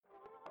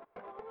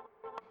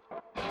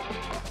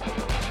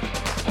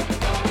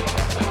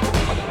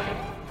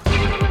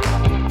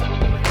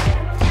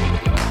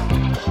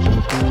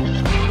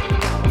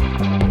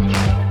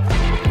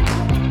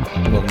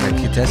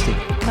Testy.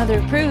 Mother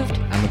approved.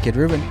 I'm the Kid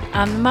Ruben.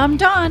 I'm the Mom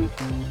Dawn.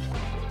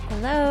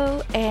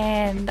 Hello,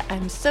 and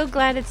I'm so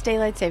glad it's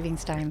daylight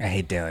savings time. I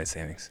hate daylight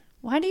savings.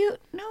 Why do you?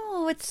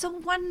 No, it's so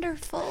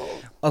wonderful.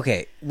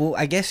 Okay, well,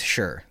 I guess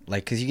sure.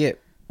 Like, because you get...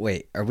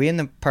 Wait, are we in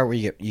the part where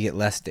you get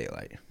less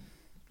daylight?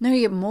 No,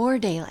 you get more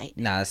daylight.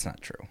 Nah, that's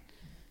not true.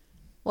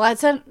 Well,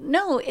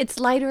 it's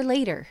lighter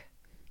later.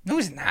 No,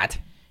 it's not.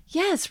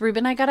 Yes,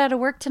 Ruben, I got out of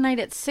work tonight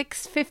at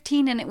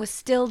 6:15 and it was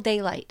still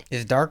daylight.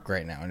 It's dark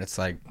right now, and it's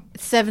like...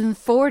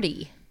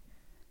 7:40.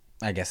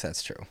 I guess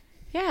that's true.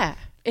 Yeah,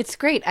 it's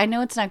great. I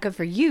know it's not good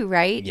for you,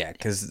 right? Yeah,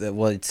 because,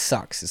 well, it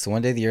sucks. It's the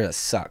one day of the year that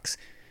sucks.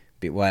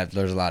 Well,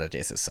 there's a lot of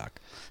days that suck.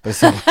 But,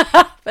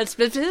 But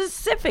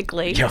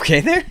specifically... You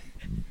okay there?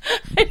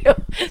 I know.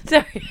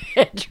 Sorry, I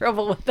had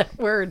trouble with that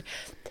word.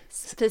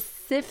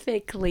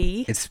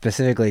 Specifically... It's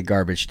specifically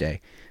garbage day,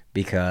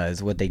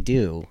 because what they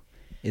do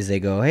is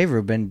they go, "Hey,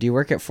 Ruben, do you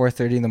work at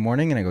 4:30 in the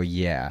morning?" And I go,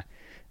 "Yeah."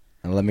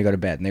 And let me go to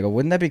bed. And they go,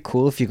 "Wouldn't that be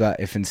cool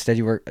if instead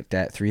you worked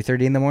at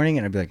 3:30 in the morning?"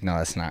 And I'd be like, "No,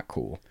 that's not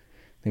cool."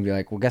 They'd be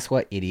like, "Well, guess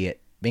what,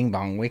 idiot? Bing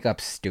bong, wake up,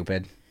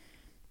 stupid."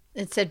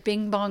 It said,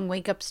 "Bing bong,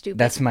 wake up, stupid."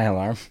 That's my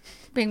alarm.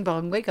 Bing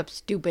bong, wake up,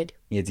 stupid.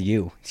 It's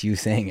you. It's you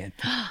saying it.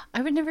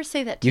 I would never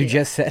say that to you. You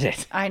just said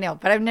it. I know,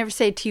 but I would never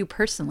say it to you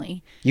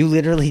personally. You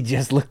literally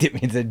just looked at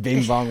me and said,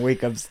 "Bing bong,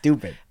 wake up,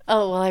 stupid."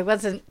 Oh, well, I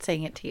wasn't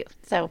saying it to you.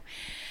 So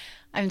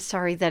I'm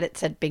sorry that it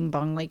said bing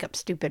bong, wake up,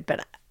 stupid,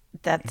 but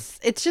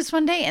it's just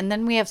one day. And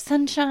then we have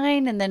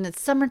sunshine, and then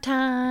it's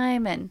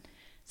summertime, and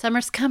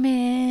summer's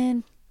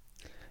coming.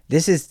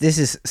 This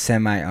is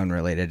semi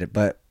unrelated,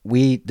 but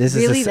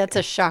That's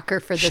a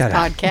shocker for this Shut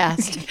up.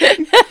 podcast.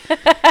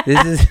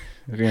 This is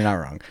you're not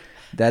wrong.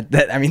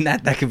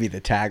 That could be the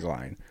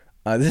tagline.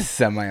 This is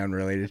semi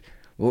unrelated.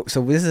 Well,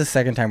 so this is the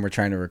second time we're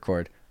trying to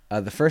record.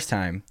 The first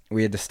time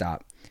we had to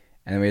stop,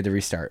 and then we had to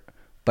restart.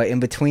 But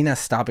in between us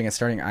stopping and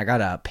starting, I got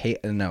a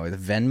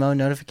Venmo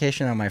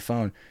notification on my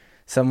phone.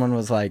 Someone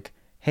was like,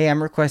 "Hey,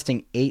 I'm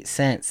requesting 8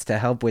 cents to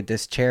help with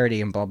this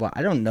charity and blah blah."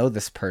 I don't know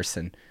this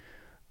person.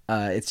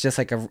 It's just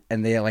like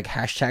and they like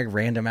hashtag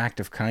random act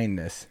of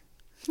kindness.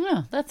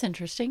 Oh, that's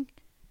interesting.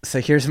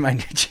 So here's my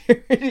new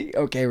charity.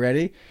 Okay,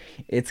 ready?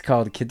 It's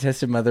called Kid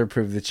Tested Mother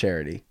Approved the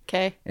Charity.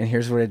 Okay. And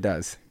here's what it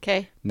does.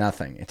 Okay.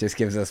 Nothing. It just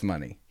gives us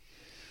money.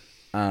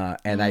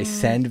 And I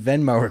send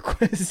Venmo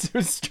requests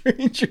to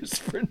strangers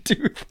for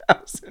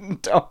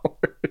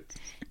 $2,000.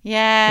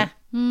 Yeah.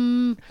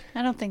 I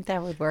don't think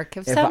that would work.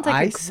 It sounds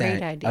like a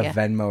great idea. A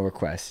Venmo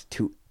request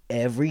to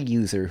every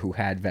user who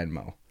had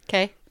Venmo.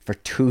 Okay. For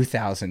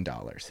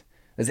 $2,000.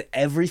 That's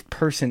every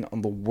person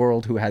in the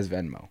world who has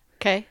Venmo.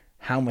 Okay.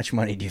 How much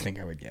money do you think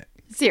I would get?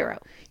 0.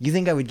 You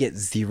think I would get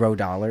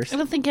 $0? I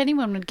don't think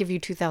anyone would give you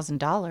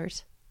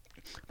 $2,000.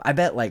 I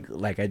bet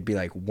like I'd be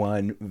like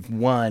one,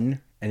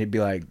 and it'd be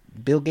like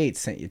Bill Gates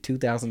sent you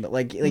 $2,000.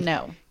 Like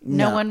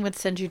no one would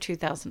send you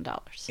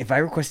 $2,000. If I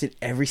requested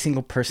every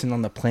single person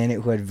on the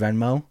planet who had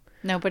Venmo,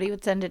 nobody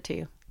would send it to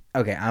you.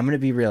 Okay, I'm gonna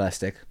be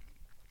realistic.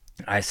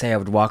 I say I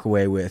would walk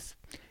away with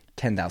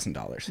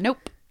 $10,000.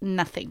 Nope,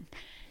 nothing.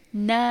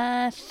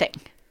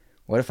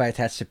 What if I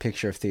attached a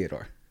picture of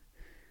Theodore?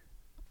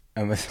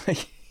 I was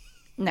like,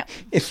 no.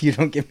 If you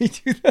don't give me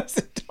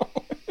 $2,000,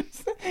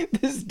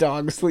 this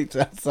dog sleeps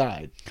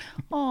outside.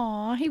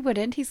 Aw, he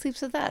wouldn't. He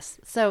sleeps with us.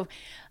 So,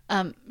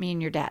 me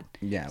and your dad.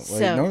 Yeah, well,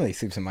 he normally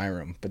sleeps in my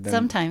room, but then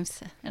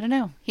sometimes I don't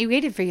know. He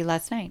waited for you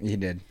last night. He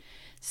did.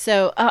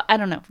 So I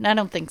don't know. I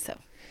don't think so.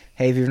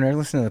 Hey, if you've never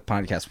listened to the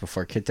podcast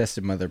before, Kid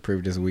Tested Mother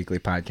Approved is a weekly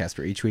podcast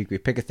where each week we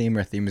pick a theme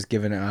or a theme is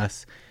given to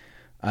us,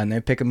 and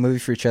then pick a movie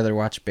for each other to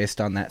watch based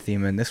on that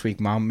theme. And this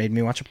week, Mom made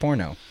me watch a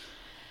porno.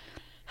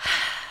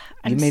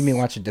 You made me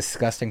watch a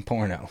disgusting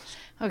porno.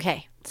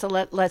 Okay, so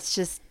let's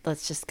just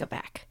go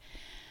back.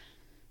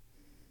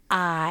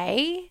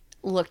 I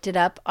looked it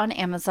up on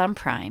Amazon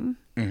Prime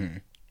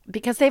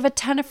because they have a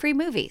ton of free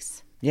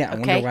movies. Yeah, I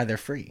wonder why they're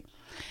free.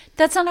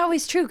 That's not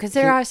always true because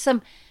there are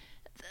some.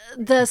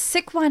 The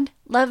Sick one,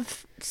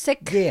 Love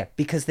Sick. Yeah,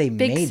 because they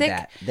made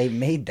that. They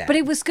made that. But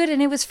it was good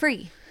and it was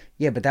free.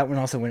 Yeah, but that one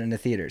also went into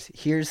theaters.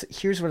 Here's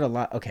what a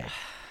lot. Okay,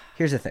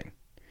 here's the thing.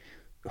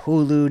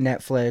 Hulu,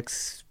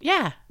 Netflix,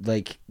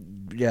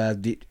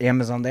 the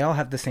Amazon, they all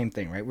have the same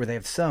thing, right? Where they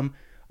have some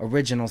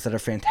originals that are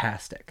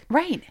fantastic.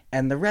 Right.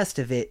 And the rest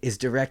of it is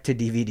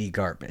direct-to-DVD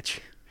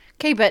garbage.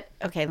 Okay,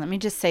 let me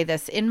just say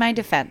this in my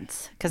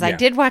defense, because I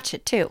did watch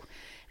it too,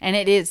 and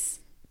it is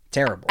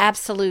terrible.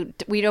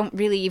 Absolute. We don't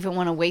really even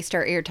want to waste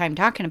our airtime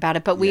talking about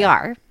it, but we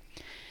are.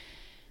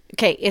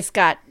 Okay, it's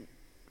got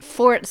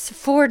four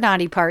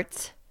naughty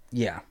parts.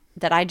 Yeah.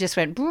 That I just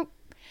went... Boop.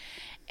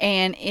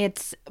 And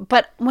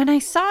but when I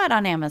saw it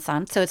on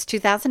Amazon, so it's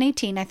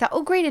 2018, I thought,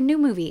 oh, great, a new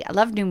movie. I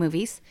love new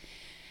movies.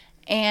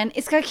 And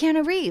it's got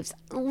Keanu Reeves.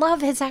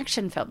 Love his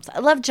action films. I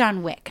love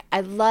John Wick.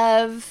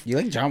 You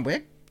like John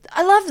Wick?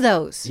 I love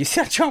those. You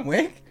saw John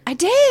Wick? I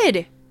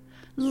did.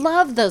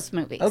 Love those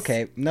movies.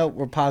 Okay, no,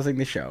 we're pausing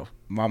the show.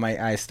 Mom,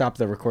 I stopped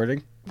the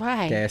recording.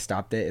 Why? Okay, I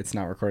stopped it. It's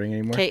not recording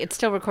anymore. Okay, it's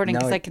still recording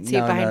because I can see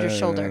it behind your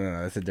shoulder.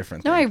 No, that's a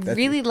different thing. No, I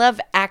really love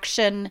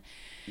action,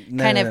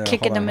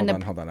 kicking them in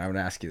the... Hold on. I want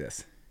to ask you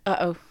this.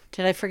 Uh-oh.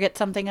 Did I forget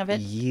something of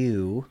it?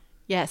 You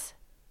Yes.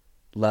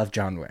 love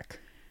John Wick.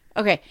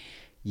 Okay.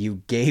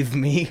 You gave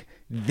me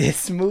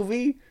this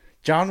movie?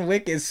 John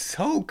Wick is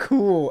so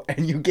cool,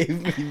 and you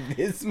gave me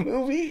this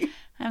movie?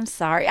 I'm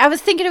sorry. I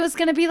was thinking it was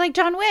going to be like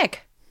John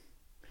Wick.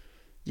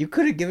 You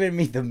could have given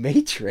me The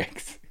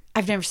Matrix.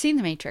 I've never seen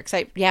The Matrix.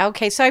 Yeah,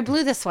 okay. So I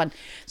blew this one.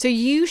 So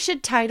you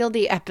should title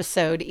the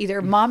episode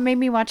either Mom Made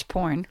Me Watch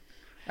Porn.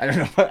 I don't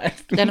know. I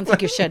don't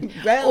think you should.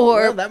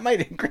 Well, that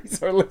might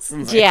increase our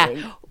listens.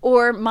 Yeah.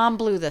 Or Mom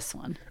Blew this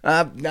one.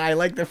 I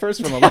like the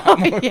first one a lot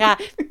more. Yeah.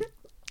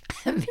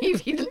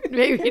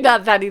 maybe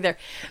not that either.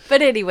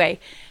 But anyway,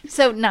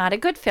 so not a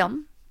good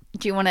film.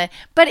 Do you want to?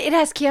 But it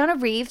has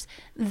Keanu Reeves.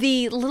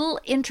 The little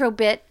intro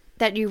bit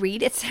that you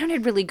read, it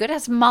sounded really good. It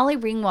has Molly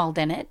Ringwald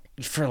in it.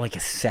 For like a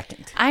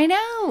second. I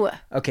know.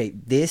 Okay,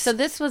 this... So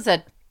this was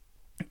a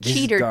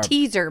cheater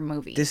teaser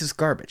movie. This is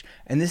garbage.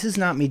 And this is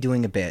not me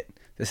doing a bit.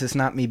 This is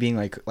not me being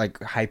like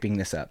hyping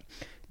this up.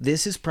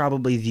 This is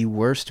probably the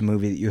worst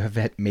movie that you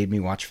have made me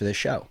watch for this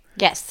show.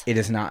 Yes. It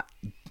is not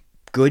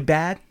good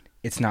bad.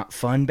 It's not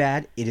fun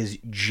bad. It is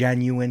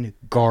genuine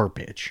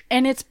garbage.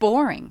 And it's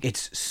boring.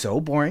 It's so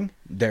boring.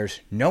 There's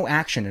no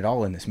action at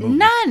all in this movie.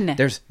 None.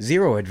 There's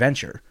zero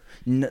adventure.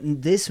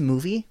 This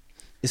movie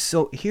is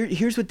so...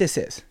 Here's what this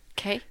is.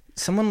 Okay.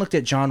 Someone looked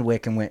at John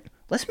Wick and went,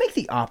 let's make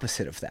the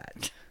opposite of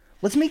that.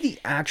 Let's make the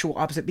actual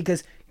opposite,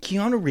 because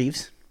Keanu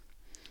Reeves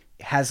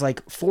has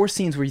like 4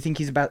 scenes where you think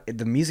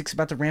the music's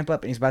about to ramp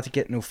up and he's about to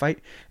get into a fight,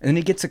 and then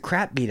he gets a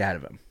crap beat out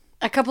of him.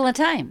 A couple of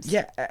times.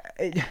 Yeah.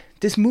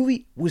 This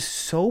movie was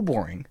so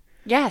boring.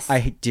 Yes.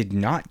 I did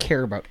not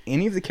care about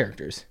any of the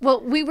characters.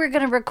 Well, we were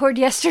going to record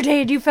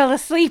yesterday and you fell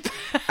asleep.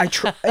 I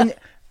tried,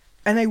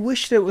 and I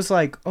wish that it was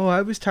like, oh,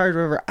 I was tired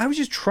or whatever. I was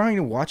just trying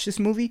to watch this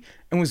movie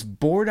and was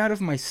bored out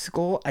of my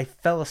skull. I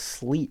fell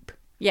asleep.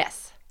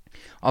 Yes.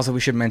 Also,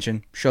 we should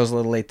mention, show's a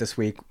little late this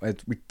week.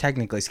 We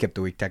technically skipped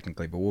a week,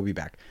 but we'll be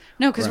back.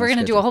 No, because we're going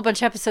to do a whole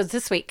bunch of episodes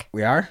this week.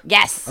 We are?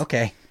 Yes.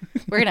 Okay.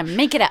 We're going to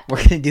make it up. We're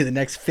going to do the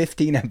next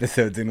 15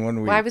 episodes in 1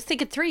 week. Well, I was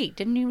thinking 3.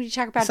 Didn't we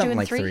talk about Something doing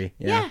like 3? 3,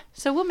 yeah.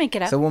 So we'll make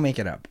it up. So we'll make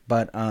it up.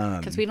 But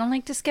because we don't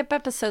like to skip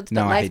episodes, but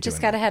No, I life hate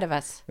just doing got ahead of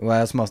us. Well,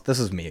 this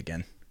was me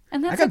again.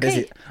 And that's I got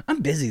okay. busy.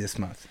 I'm busy this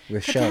month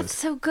with But shows. that's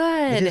so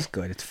good. It is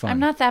good. It's fun. I'm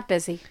not that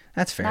busy.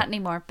 That's fair. Not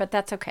anymore, but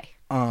that's okay.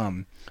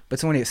 But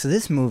so anyway, so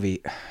this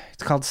movie,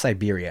 it's called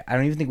Siberia. I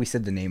don't even think we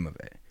said the name of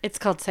it. It's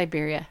called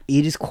Siberia.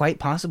 It is quite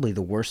possibly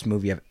the worst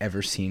movie I've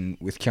ever seen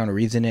with Keanu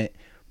Reeves in it,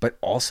 but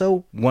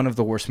also one of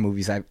the worst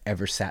movies I've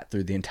ever sat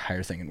through the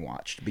entire thing and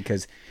watched,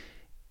 because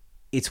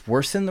it's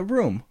worse than The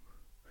Room,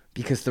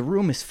 because The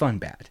Room is fun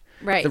bad.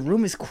 Right. The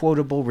Room is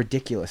quotable,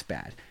 ridiculous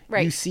bad.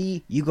 Right.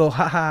 You go,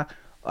 haha,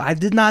 I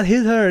did not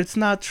hit her. It's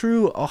not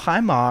true. Oh, hi,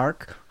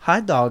 Mark.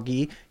 Hi,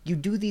 doggy. You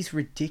do these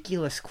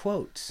ridiculous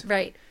quotes.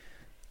 Right.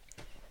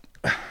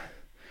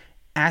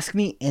 Ask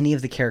me any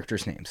of the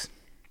characters' names.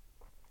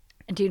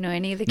 Do you know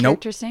any of the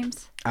Nope. characters'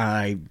 names?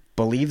 I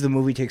believe the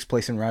movie takes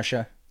place in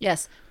Russia.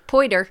 Yes.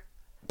 Poiter.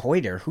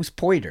 Poiter? Who's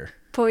Poiter?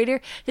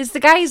 Poiter is the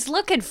guy he's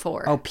looking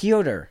for. Oh,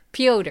 Piotr.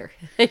 Piotr.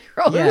 Who's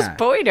Yeah.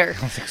 Poiter?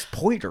 I was like,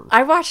 Poiter.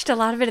 I watched a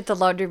lot of it at the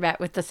laundromat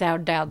with the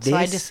sound down, so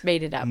I just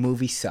made it up.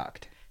 Movie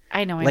sucked.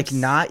 I know. Like,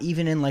 not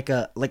even in like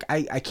a... Like,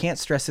 I can't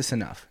stress this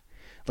enough.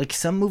 Like,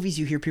 some movies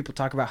you hear people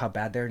talk about how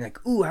bad they're, and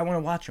like, ooh, I want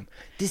to watch them.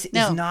 This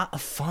is not a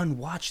fun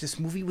watch. This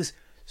movie was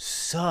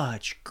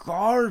such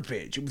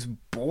garbage. It was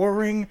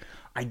boring.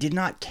 I did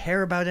not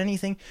care about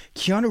anything.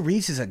 Keanu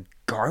Reeves is a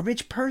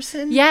garbage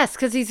person? Yes,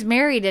 because he's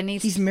married and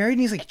He's married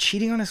and he's, like,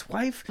 cheating on his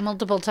wife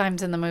multiple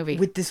times in the movie.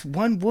 with this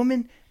one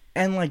woman,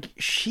 and, like,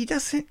 she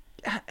doesn't...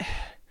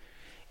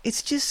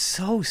 It's just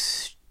so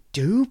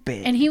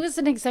stupid. And he was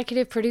an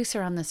executive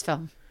producer on this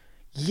film.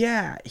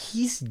 Yeah,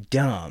 he's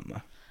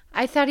dumb.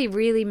 I thought he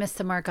really missed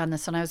the mark on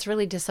this one. I was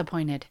really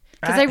disappointed.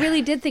 Because I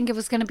really did think it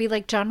was going to be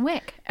like John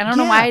Wick. I don't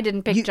know why I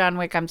didn't pick John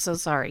Wick. I'm so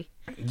sorry.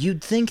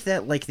 You'd think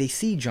that, like, they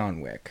see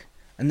John Wick,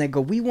 and they go,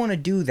 we want to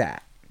do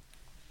that.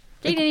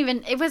 They didn't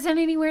even... It wasn't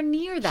anywhere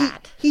near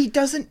that. He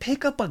doesn't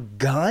pick up a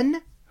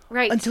gun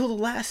Right. until the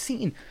last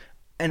scene.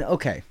 And,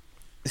 okay,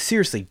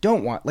 seriously,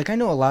 don't want... Like, I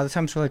know a lot of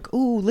times we're like,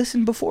 ooh,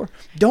 listen before.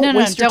 Don't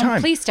waste your time.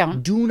 Please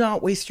don't. Do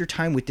not waste your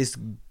time with this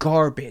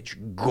garbage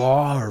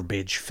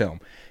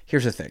film.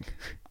 Here's the thing.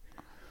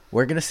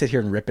 We're going to sit here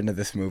and rip into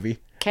this movie.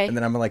 Okay. And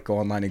then I'm going to, like, go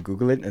online and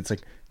Google it, and it's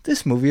like,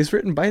 this movie is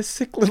written by a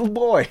sick little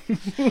boy.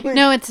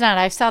 No, it's not.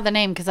 I saw the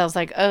name because I was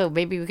like, oh,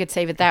 maybe we could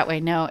save it that way.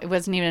 No, it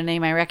wasn't even a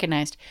name I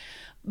recognized.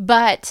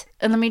 But,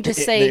 and let me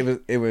just say...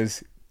 It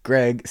was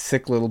Greg,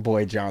 sick little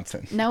boy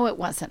Johnson. No, it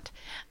wasn't.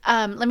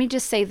 Let me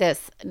just say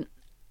this.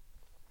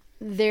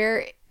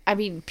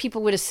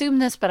 People would assume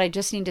this, but I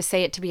just need to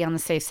say it to be on the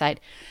safe side.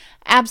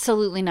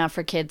 Absolutely not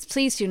for kids.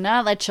 Please do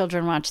not let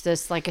children watch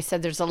this. Like I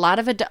said, there's a lot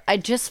of I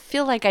just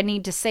feel like I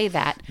need to say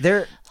that.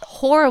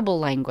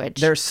 Horrible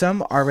language. There are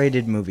some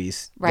R-rated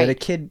movies Right. that a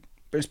kid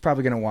is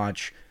probably going to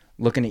watch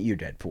looking at you,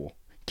 Deadpool.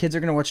 Kids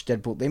are going to watch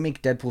Deadpool. They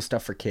make Deadpool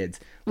stuff for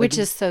kids. Which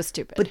is so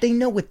stupid. But they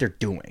know what they're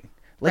doing.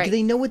 Like, Right.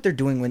 they know what they're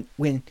doing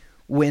when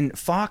when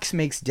Fox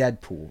makes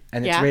Deadpool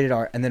and it's Yeah. rated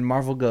R, and then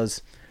Marvel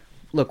goes,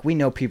 look, we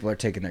know people are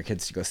taking their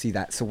kids to go see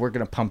that, so we're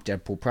going to pump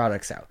Deadpool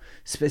products out.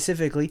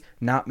 Specifically,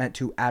 not meant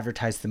to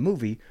advertise the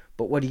movie,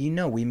 but what do you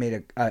know? We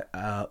made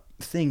a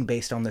thing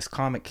based on this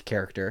comic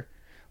character,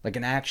 like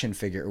an action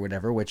figure or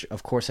whatever, which,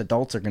 of course,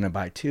 adults are going to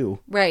buy too.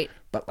 Right.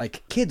 But,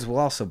 like, kids will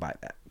also buy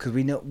that because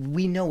we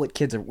know what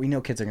kids are. We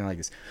know kids are going to like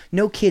this.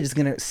 No kid is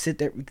going to sit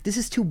there. This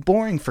is too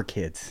boring for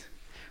kids.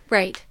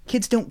 Right.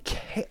 Kids don't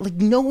care. Like,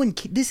 no one.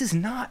 This is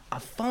not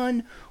a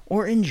fun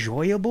or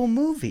enjoyable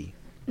movie.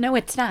 No,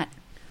 it's not.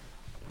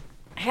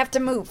 I have to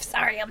move.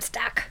 Sorry, I'm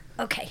stuck.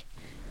 Okay.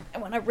 I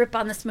want to rip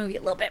on this movie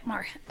a little bit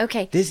more.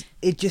 Okay.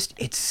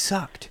 It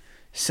sucked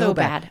So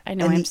bad. I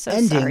know, And I'm the so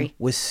ending sorry.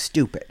 was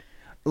stupid.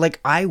 Like,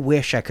 I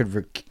wish I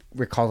could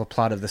recall the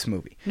plot of this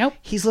movie. Nope.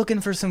 He's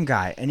looking for some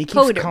guy, and he keeps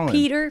Potter. calling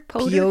Peter?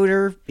 Potter?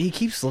 Piotr. He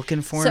keeps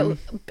looking for So, him.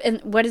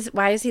 and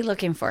why is he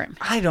looking for him?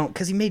 I don't,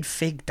 because he made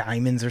fake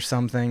diamonds or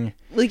something.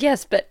 Well,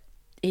 yes, but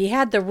he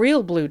had the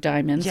real blue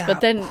diamonds, Yeah, but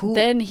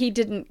then he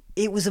didn't.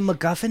 It was a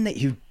MacGuffin that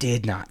you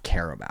did not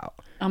care about.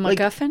 A Like,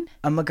 MacGuffin?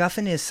 a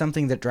MacGuffin is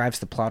something that drives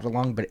the plot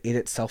along, but it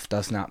itself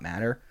does not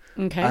matter.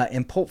 Okay.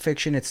 In Pulp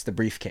Fiction, it's the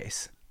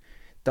briefcase.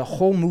 The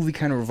whole movie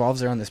kind of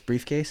revolves around this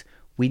briefcase.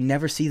 We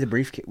never see the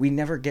briefcase. We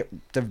never get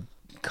the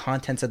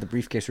contents of the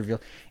briefcase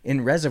revealed.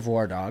 In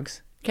Reservoir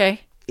Dogs,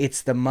 Okay.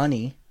 it's the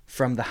money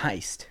from the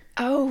heist.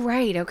 Oh,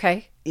 right.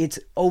 Okay. It's,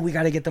 we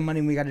got to get the money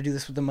and we got to do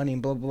this with the money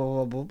and blah, blah,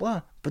 blah, blah,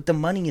 blah. But the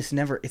money is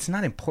never, it's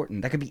not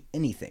important. That could be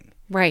anything.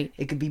 Right.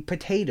 It could be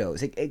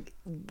potatoes.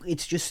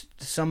 It's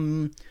just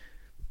some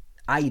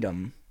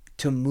item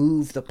to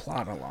move the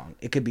plot along.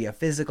 It could be a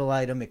physical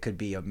item. It could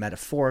be a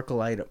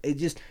metaphorical item. It's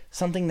just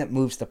something that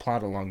moves the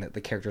plot along that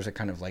the characters are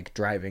kind of like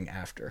driving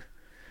after.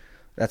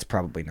 That's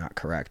probably not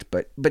correct,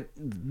 but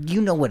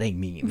you know what I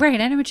mean. Right.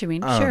 I know what you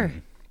mean. Sure.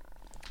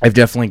 I've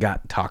definitely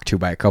got talked to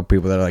by a couple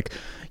people that are like,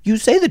 you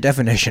say the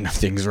definition of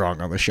things wrong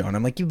on the show. And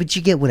I'm like, but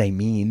you get what I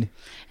mean.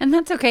 And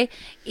that's okay.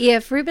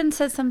 If Ruben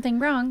says something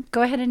wrong,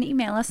 go ahead and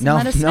email us and No,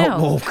 let us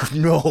know.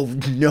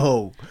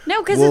 no.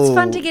 No, because it's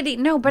fun to get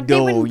no, but they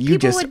No, would. you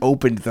just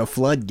opened the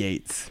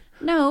floodgates.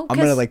 No, I'm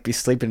gonna like be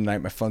sleeping tonight.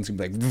 My phone's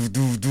gonna be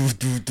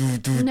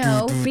like.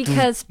 no,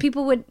 because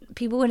people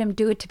wouldn't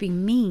do it to be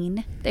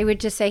mean. They would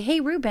just say, "Hey,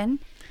 Ruben,"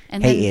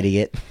 and Hey, then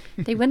idiot.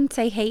 they wouldn't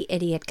say, "Hey,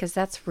 idiot," because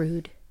that's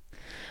rude.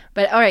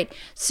 But all right,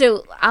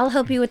 so I'll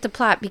help you with the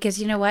plot because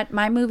you know what,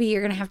 my movie,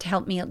 you're gonna have to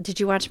help me. Did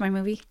you watch my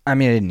movie? I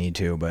mean, I didn't need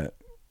to, but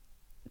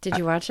Did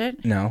you watch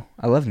it? no,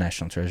 I love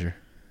National Treasure.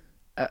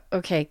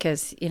 Okay,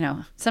 because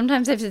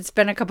sometimes if it's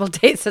been a couple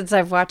days since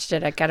I've watched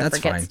it, I kind of That's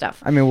forget fine.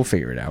 stuff. I mean, we'll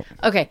figure it out.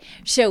 Okay,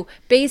 so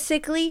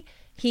basically,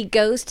 he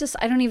goes to.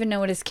 I don't even know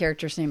what his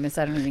character's name is.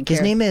 I don't even care.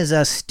 His name is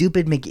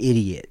Stupid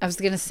McIdiot. I was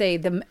gonna say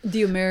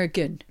the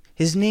American.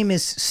 His name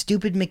is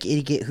Stupid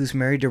McIdiot, who's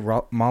married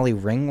to Molly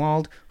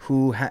Ringwald,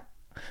 who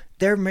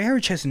their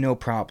marriage has no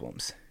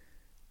problems.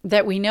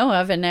 That we know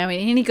of, and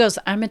he goes,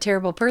 "I'm a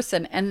terrible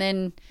person," and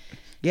then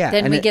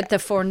we get the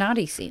 4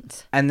 naughty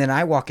scenes. And then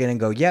I walk in and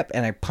go, "Yep,"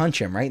 and I punch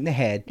him right in the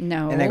head.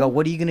 No. And I go,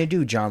 "What are you gonna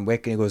do, John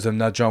Wick?" And he goes, "I'm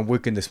not John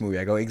Wick in this movie."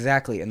 I go,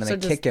 "Exactly." And then So I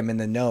just- kick him in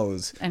the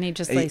nose, And he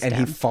just lays and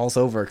down. he falls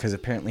over because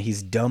apparently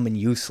he's dumb and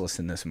useless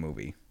in this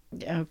movie.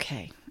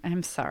 Okay,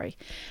 I'm sorry.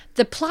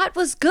 The plot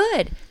was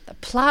good.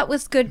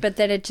 But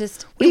then it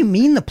just. What do you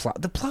mean the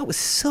plot? The plot was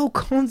so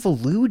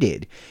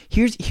convoluted.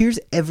 Here's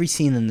every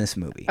scene in this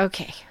movie.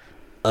 Okay.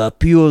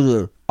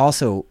 Piotr.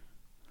 Also,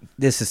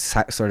 this is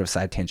sort of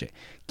side tangent.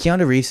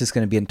 Keanu Reeves is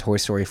going to be in Toy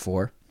Story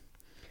 4.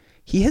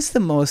 He has the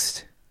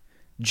most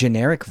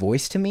generic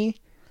voice to me.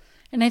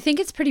 And I think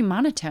it's pretty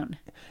monotone.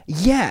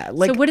 Yeah,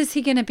 like So what is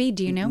he going to be?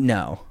 Do you know?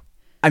 no.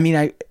 I mean,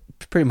 I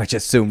pretty much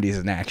assumed he's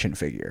an action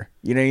figure.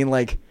 You know what I mean?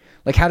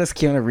 Like how does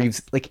Keanu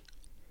Reeves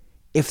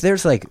if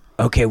there's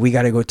okay, we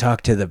got to go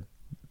talk to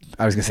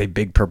I was going to say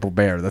big purple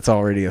bear. That's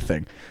already a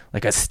thing.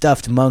 Like a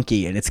stuffed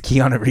monkey and it's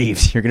Keanu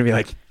Reeves. You're going to be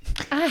like,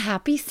 A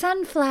happy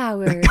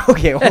sunflower.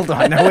 okay, hold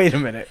on. Now, wait a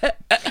minute.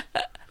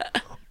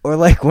 Or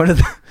one of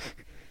the...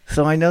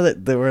 So I know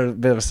that there were a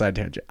bit of a side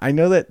tangent. I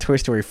know that Toy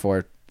Story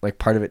 4,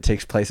 part of it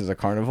takes place as a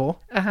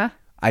carnival. Uh-huh.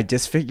 I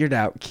just figured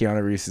out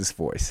Keanu Reeves'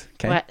 voice.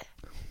 Okay? What?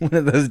 One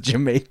of those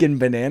Jamaican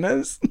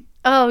bananas.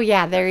 Oh,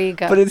 yeah, there you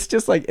go. But it's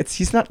just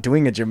he's not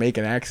doing a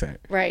Jamaican accent.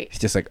 Right. He's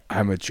just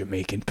I'm a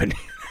Jamaican banana.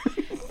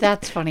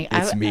 That's funny.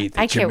 It's me, the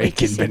I can't wait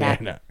to Jamaican see that.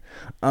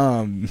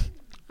 banana.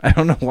 I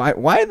don't know why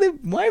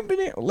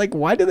banana,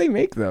 why do they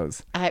make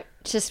those?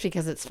 Just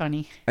because it's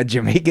funny. A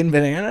Jamaican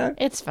banana?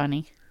 It's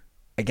funny.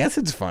 I guess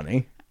it's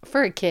funny.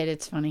 For a kid,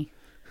 it's funny.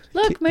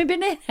 Look, my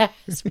banana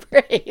has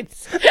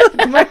braids.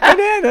 My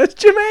banana's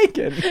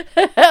Jamaican.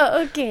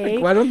 Okay.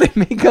 Why don't they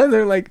make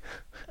other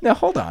now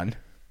hold on.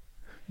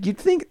 You'd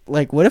think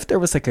what if there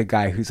was a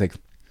guy who's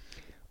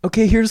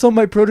okay, here's all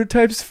my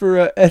prototypes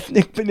for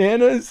ethnic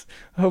bananas.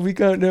 We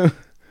got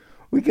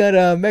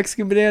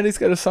Mexican banana, he's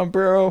got a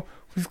sombrero.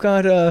 We've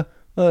got a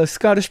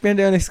Scottish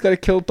bandana, he's got a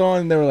kilt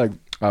on, and they were like,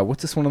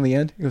 what's this one on the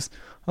end? He goes,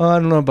 oh, I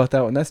don't know about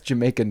that one. That's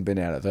Jamaican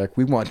banana. They're like,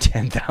 we want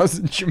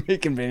 10,000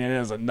 Jamaican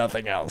bananas and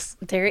nothing else.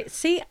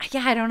 See,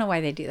 yeah, I don't know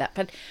why they do that,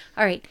 but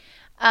all right.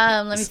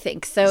 Let me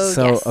think. So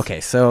yes. Okay,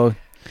 so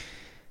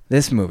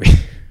this movie.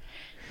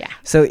 Yeah.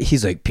 So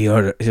he's like,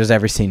 Piotr, here's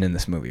every scene in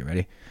this movie.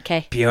 Ready?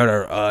 Okay.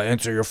 Piotr,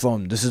 answer your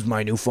phone. This is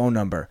my new phone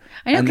number.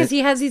 I know, And because he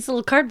has these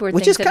little cardboard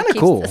which things. is kind of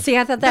cool. See,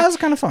 I thought that was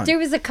kind of fun. There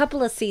was a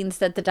couple of scenes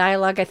that the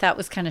dialogue I thought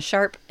was kind of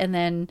sharp, and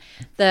then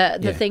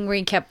the thing where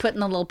he kept putting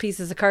the little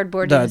pieces of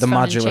cardboard in his The phone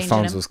and modular changing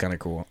phones them. was kind of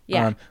cool.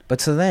 Yeah.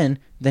 But so then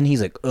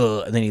he's like,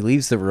 and then he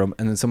leaves the room,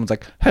 and then someone's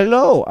like,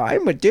 hello,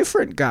 I'm a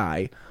different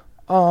guy.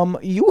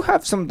 You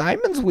have some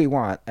diamonds we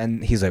want.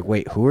 And he's like,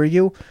 wait, who are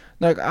you?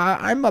 Like,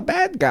 I'm a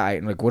bad guy.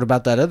 And like, what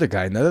about that other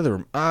guy in the other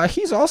room?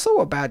 He's also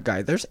a bad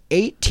guy. There's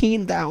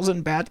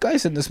 18,000 bad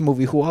guys in this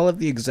movie who all have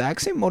the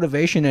exact same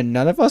motivation, and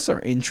none of us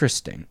are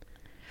interesting.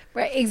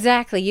 Right,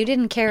 exactly. You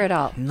didn't care at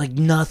all. And like,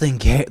 nothing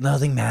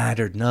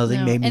mattered.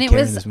 Nothing made me And it care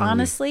in was, this movie.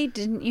 honestly,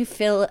 didn't you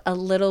feel a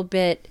little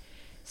bit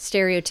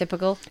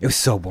stereotypical? It was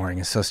so boring.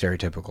 It's so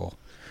stereotypical.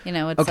 You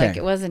know, it's Okay. like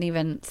it wasn't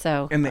even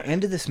so. In the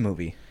end of this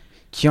movie,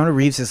 Keanu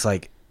Reeves is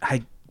like,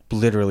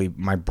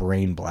 my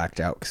brain blacked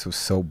out because I was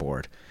so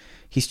bored.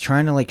 He's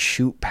trying to like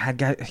shoot bad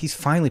guys. He's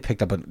finally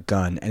picked up a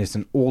gun, and it's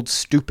an old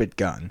stupid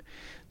gun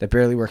that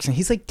barely works. And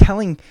he's like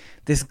telling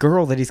this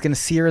girl that he's gonna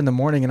see her in the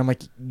morning, and I'm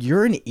like,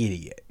 you're an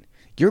idiot.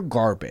 You're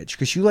garbage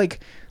because you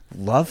like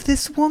love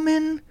this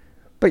woman,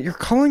 but you're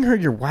calling her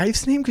your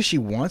wife's name because she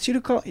wants you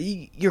to call.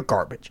 You're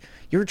garbage.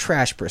 You're a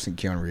trash person,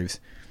 Keanu Reeves.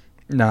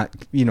 Not,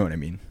 you know what I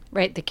mean.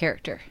 Right, the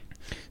character.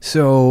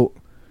 So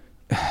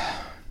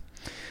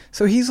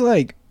he's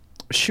like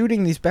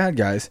shooting these bad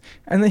guys,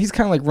 and then he's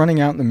kind of like running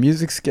out, and the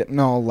music's getting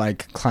all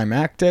like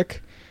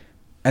climactic,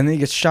 and then he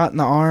gets shot in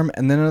the arm,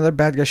 and then another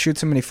bad guy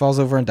shoots him, and he falls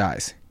over and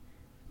dies.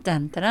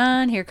 Dun dun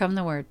dun. Here come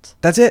the words.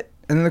 That's it.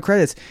 And then the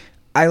credits.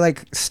 I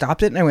like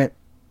stopped it, and I went,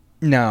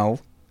 no.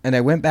 And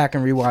I went back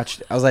and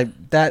rewatched. I was like,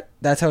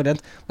 that's how it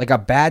ends. Like a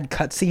bad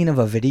cutscene of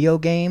a video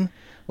game.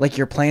 Like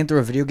you're playing through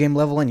a video game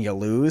level and you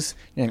lose.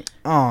 And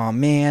oh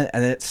man,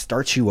 and then it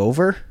starts you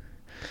over.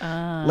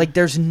 Like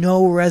there's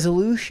no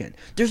resolution.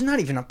 There's not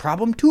even a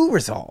problem to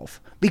resolve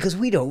because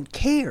we don't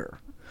care.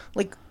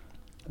 Like,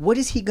 what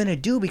is he gonna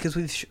do? Because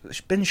we've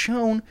been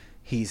shown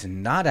he's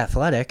not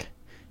athletic.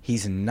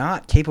 He's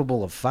not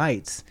capable of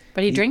fights.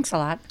 But he drinks a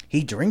lot.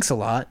 He drinks a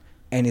lot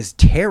and is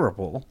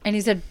terrible. And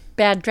he's a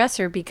bad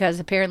dresser because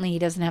apparently he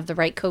doesn't have the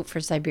right coat for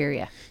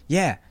Siberia.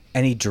 Yeah.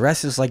 And he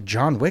dresses like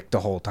John Wick the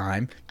whole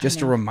time just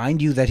to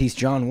remind you that he's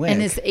John Wick.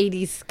 And his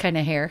 80s kind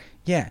of hair.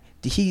 Yeah.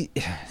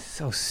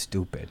 So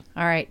stupid.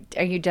 All right.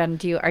 Are you done?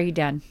 Are you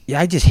done? Yeah,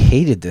 I just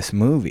hated this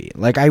movie.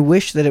 Like, I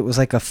wish that it was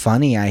like a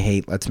funny, I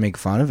hate, let's make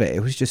fun of it.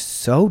 It was just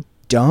so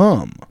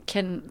dumb.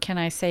 Can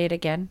I say it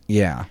again?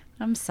 Yeah.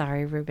 I'm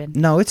sorry, Ruben.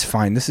 No, it's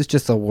fine. This is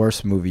just the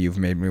worst movie you've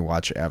made me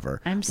watch ever.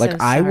 I'm so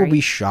I will sorry.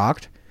 be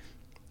shocked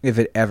if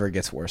it ever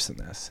gets worse than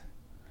this.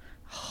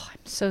 I'm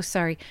so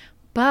sorry.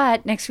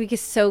 But next week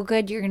is so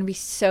good. You're going to be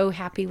so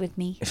happy with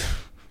me.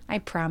 I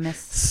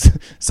promise.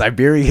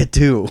 Siberia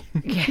 2.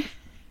 Yeah.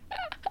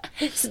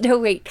 No,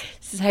 wait.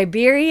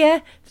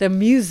 Siberia, the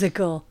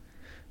musical.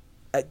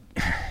 I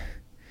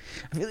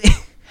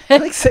feel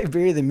like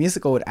Siberia the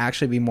musical would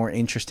actually be more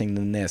interesting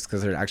than this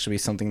because there'd actually be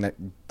something that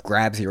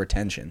grabs your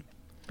attention.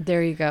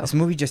 There you go. This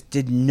movie just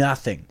did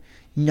nothing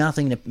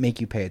to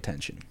make you pay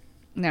attention.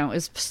 No,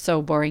 it's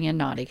so boring and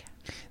naughty.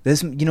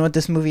 This, you know what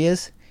this movie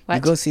is? What?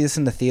 You go see this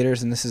in the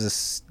theaters, and this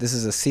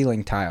is a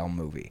ceiling tile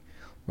movie,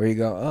 where you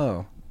go,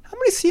 oh, how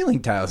many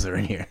ceiling tiles are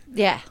in here?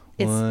 Yeah,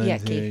 it's One,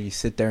 yucky. two, you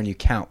sit there and you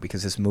count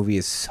because this movie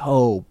is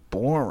so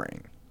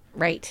boring.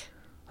 Right.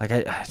 Like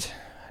it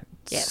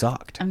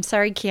sucked. I'm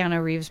sorry,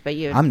 Keanu Reeves, but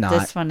I'm not.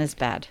 This one is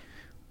bad.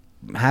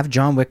 Have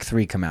John Wick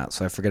 3 come out,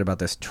 so I forget about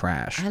this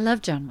trash. I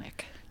love John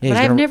Wick, Yeah, but he's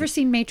I've gonna- never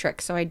seen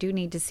Matrix, so I do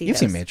need to see. You've those.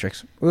 seen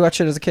Matrix. We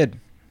watched it as a kid.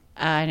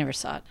 I never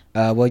saw it.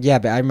 Well, yeah,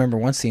 but I remember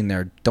one scene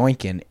there,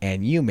 doinking,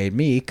 and you made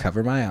me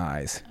cover my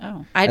eyes.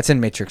 Oh, That's in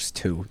Matrix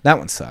 2. That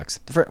one sucks.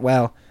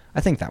 Well,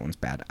 I think that one's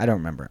bad. I don't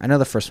remember. I know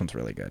the first one's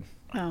really good.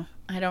 Oh,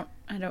 I don't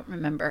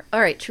remember.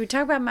 All right, should we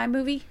talk about my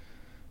movie?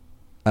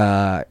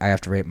 I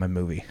have to rate my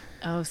movie.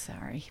 Oh,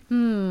 sorry.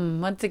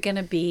 What's it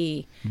gonna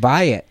be?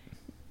 Buy it.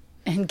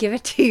 And give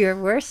it to your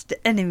worst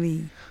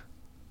enemy.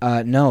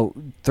 No,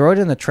 throw it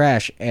in the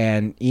trash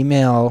and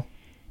email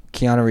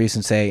Keanu Reeves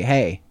and say,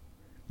 hey,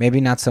 maybe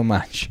not so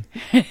much.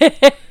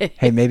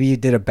 Hey, maybe you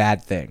did a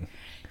bad thing.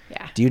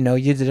 Yeah. Do you know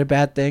you did a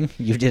bad thing?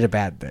 You did a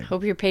bad thing.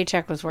 Hope your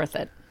paycheck was worth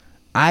it.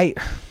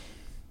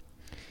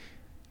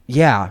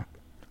 Yeah.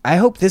 I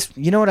hope this,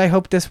 you know what I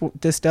hope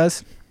this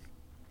does?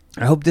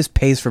 I hope this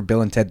pays for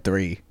Bill and Ted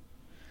 3.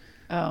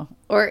 Oh,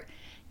 or,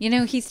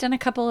 he's done a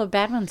couple of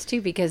bad ones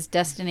too, because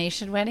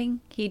Destination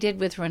Wedding he did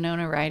with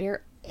Winona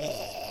Ryder.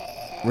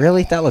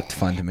 Really? That looked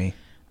fun to me.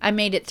 I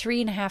made it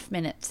 3.5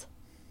 minutes.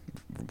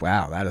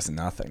 Wow, that is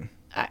nothing.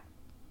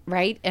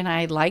 Right? And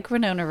I like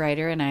Winona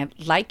Ryder, and I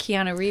like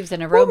Keanu Reeves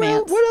in a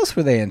romance. What else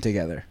were they in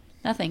together?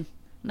 Nothing.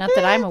 Not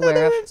that I'm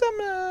aware of.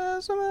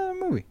 Some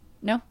movie.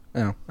 No,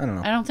 Oh, I don't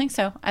know. I don't think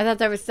so. I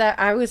thought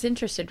I was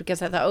interested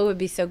because I thought, oh, it would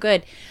be so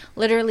good.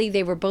 Literally,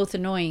 they were both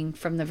annoying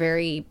from the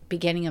very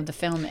beginning of the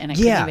film, and I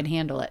couldn't Yeah. even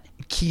handle it.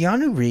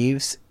 Keanu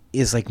Reeves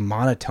is like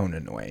monotone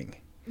annoying.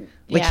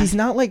 Like Yeah. he's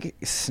not like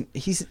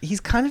he's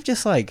kind of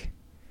just like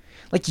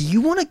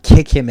you want to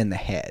kick him in the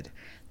head.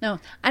 No,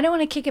 I don't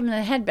want to kick him in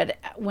the head, but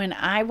when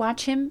I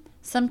watch him,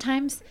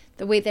 sometimes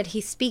the way that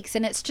he speaks,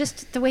 and it's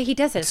just the way he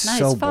does it. It's not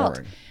So his fault.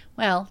 boring.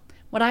 Well,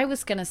 what I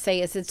was going to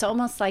say is it's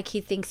almost like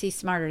he thinks he's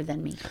smarter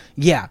than me.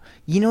 Yeah,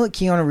 you know what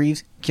Keanu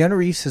Reeves? Keanu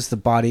Reeves has the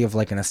body of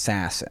like an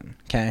assassin.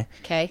 Okay.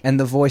 Okay. And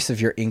the voice of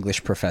your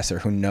English professor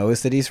who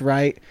knows that he's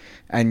right,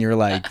 and you're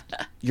like,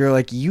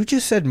 you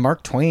just said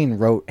Mark Twain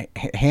wrote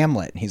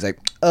Hamlet, and he's like,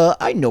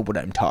 I know what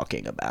I'm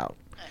talking about.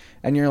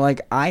 And you're like,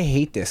 I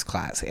hate this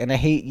class, and I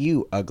hate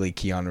you, ugly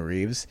Keanu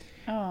Reeves.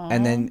 Oh.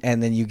 And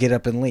then you get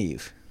up and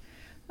leave.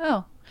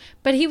 Oh.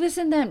 But he was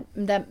in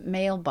that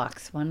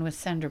mailbox one with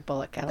Sandra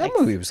Bullock. I That like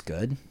movie was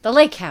good. The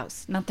Lake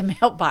House, not the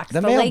mailbox.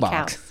 The Lake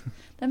Mailbox. House.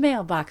 The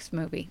mailbox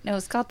movie. No,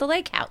 it's called The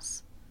Lake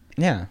House.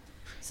 Yeah.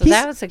 So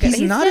that was a good.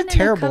 He's not a been in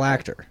terrible couple.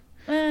 actor.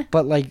 Eh,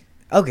 But like,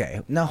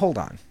 okay, now hold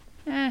on.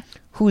 eh.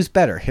 Who's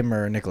better, him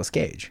or Nicolas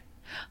Cage?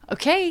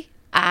 Okay,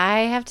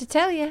 I have to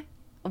tell you,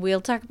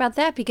 we'll talk about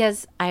that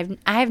because I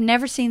have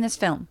never seen this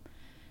film,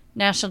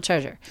 National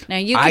Treasure. Now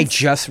you can I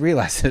just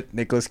realized that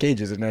Nicolas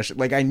Cage is a national.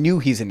 Like I knew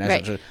he's a national,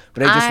 Right. treasure,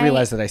 but I just I-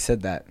 realized that I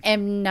said that.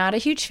 am not a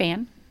huge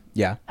fan.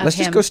 Yeah, Of let's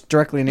just him. go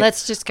directly.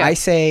 Let's just go. I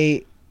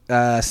say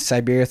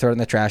Siberia, throw it in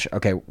the trash.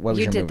 Okay, what was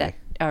You your did movie?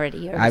 that already.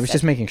 You already I was said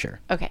just making sure.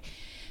 Okay,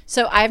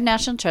 so I have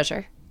National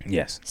Treasure,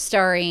 Yes.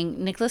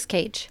 starring Nicolas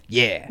Cage,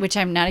 Yeah. which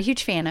I'm not a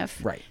huge fan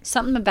of. Right.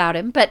 Something about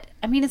him, but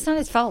I mean, it's not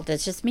his fault.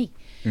 It's just me.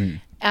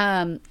 Mm.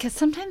 Because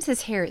sometimes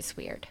his hair is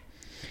weird.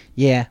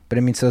 Yeah, but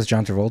I mean, so is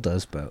John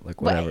Travolta's, but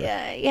like Well,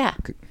 whatever. yeah.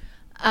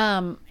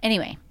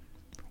 Anyway.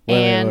 Wait,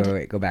 and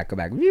wait, go back.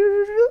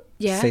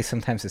 Yeah. Say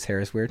sometimes his hair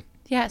is weird.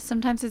 yeah,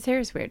 sometimes his hair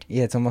is weird.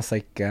 Yeah, it's almost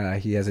like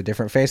he has a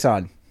different face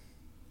on.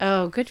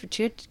 Oh, good.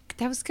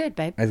 That was good,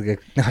 babe. I was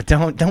like,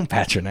 no, don't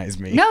patronize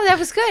me. No, that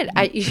was good.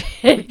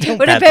 It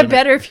would have pat been them.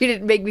 better if you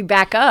didn't make me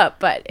back up,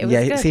 but it was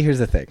Yeah. good. See, here's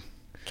the thing.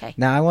 Okay.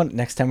 Now I want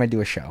next time I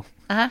do a show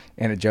Uh-huh.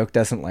 and a joke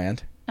doesn't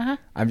land. Uh-huh.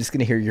 I'm just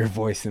gonna hear your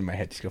voice in my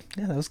head. Just go,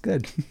 yeah, that was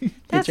good. Good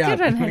That's job. good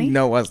one, I'm like, honey.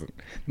 no, it wasn't.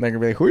 And they're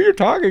gonna be like, who are you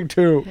talking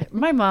to?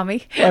 My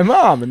mommy. My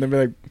mom. And they'll be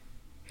like,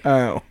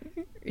 oh,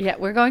 Yeah,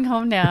 we're going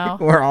home now.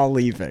 we're all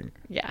leaving.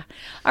 Yeah.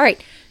 All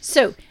right.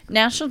 So,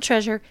 National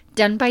Treasure,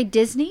 done by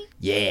Disney.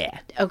 Yeah.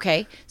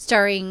 Okay.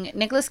 Starring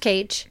Nicolas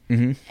Cage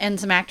and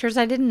some actors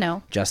I didn't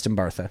know. Justin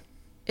Bartha.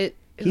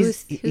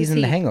 Who's He's in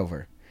The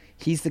Hangover.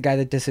 He's the guy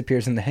that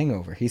disappears in The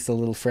Hangover. He's the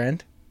little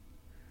friend.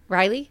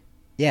 Riley?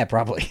 Yeah,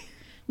 probably.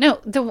 No,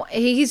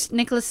 he's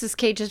Nicolas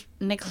Cage's.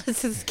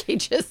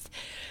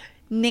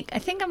 I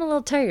think I'm a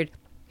little tired.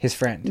 His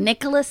friend.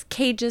 Nicolas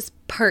Cage's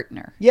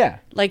partner, Yeah.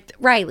 like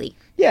Riley.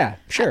 Yeah.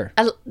 Sure.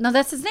 No,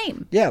 that's his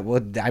name. Yeah.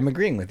 Well, I'm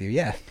agreeing with you.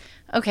 Yeah.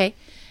 Okay,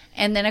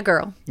 and then a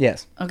girl.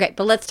 Yes. Okay,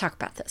 but let's talk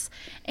about this.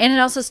 And it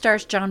also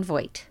stars John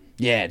Voight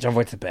Yeah. John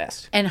Voight's the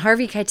best. and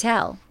Harvey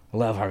Keitel. I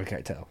love Harvey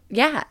Keitel.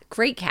 Yeah,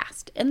 great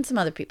cast, and some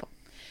other people.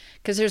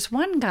 Because there's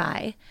one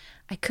guy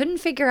I couldn't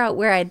figure out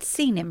where I'd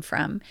seen him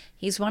from.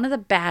 He's one of the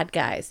bad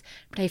guys,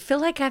 but I feel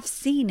like I've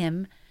seen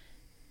him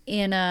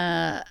in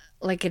an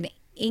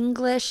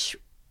English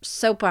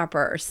soap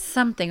opera or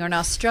something, or an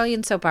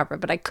Australian soap opera,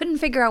 but I couldn't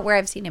figure out where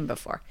I've seen him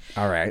before.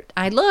 All right.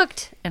 I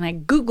looked and I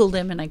Googled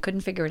him and I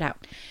couldn't figure it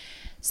out.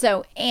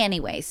 So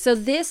anyway,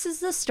 this is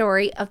the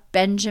story of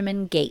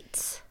Benjamin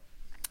Gates.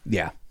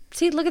 Yeah.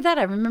 See, look at that.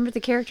 I remember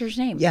the character's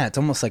name. Yeah, it's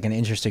almost like an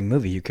interesting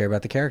movie. You care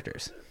about the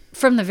characters.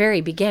 From the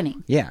very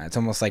beginning. Yeah, it's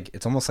almost like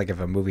if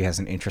a movie has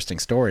an interesting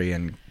story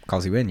and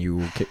calls you in,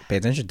 you pay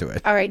attention to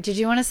it. All right. Did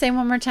you want to say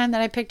one more time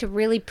that I picked a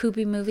really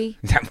poopy movie?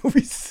 That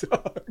movie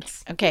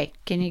sucks. Okay.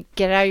 Can you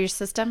get it out of your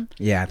system?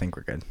 Yeah, I think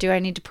we're good. Do I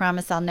need to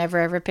promise I'll never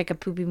ever pick a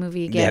poopy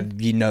movie Yeah, again?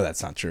 you know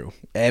that's not true.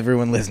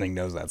 Everyone listening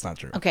knows that's not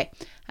true. Okay.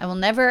 I will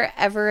never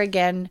ever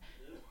again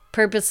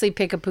purposely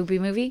pick a poopy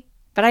movie,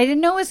 but I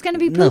didn't know it was going to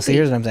be poopy. No, see,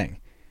 here's what I'm saying.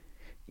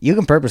 You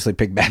can purposely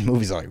pick bad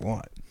movies all you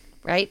want.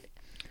 Right?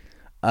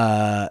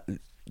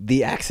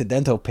 The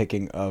accidental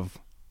picking of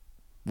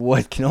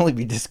what can only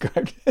be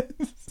described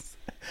as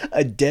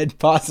a dead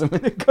possum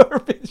in a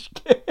garbage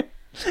can.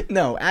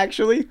 No,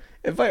 actually,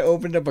 if I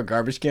opened up a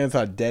garbage can and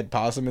saw a dead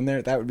possum in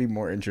there, that would be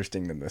more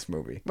interesting than this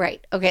movie.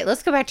 Right. Okay.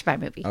 Let's go back to my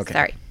movie. Okay.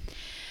 Sorry.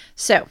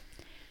 So,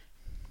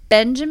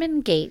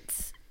 Benjamin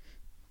Gates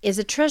is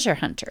a treasure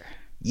hunter.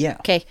 Yeah.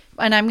 Okay,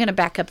 and I'm going to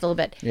back up a little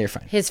bit. Yeah, you're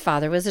fine. His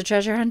father was a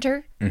treasure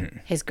hunter. Mm-hmm.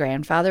 His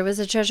grandfather was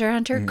a treasure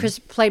hunter,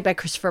 played by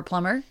Christopher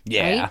Plummer.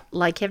 Yeah. Right?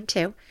 Like him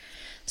too.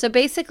 So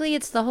basically,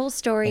 it's the whole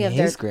story of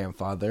His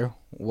grandfather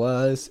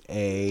was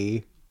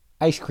a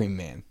ice cream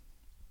man.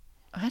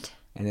 What?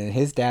 And then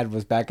his dad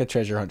was back a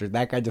treasure hunter.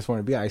 That guy just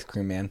wanted to be an ice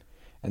cream man.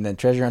 And then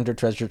treasure hunter,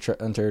 treasure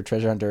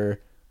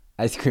hunter,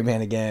 ice cream man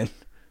again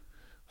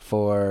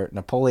for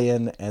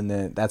Napoleon. And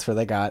then that's where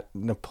they got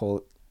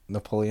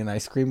Napoleon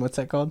ice cream. What's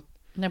that called?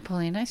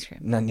 Napoleon ice cream.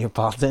 Not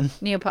Neapolitan.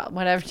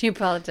 Whatever,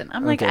 Neapolitan.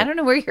 I'm like, Okay. I don't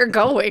know where you're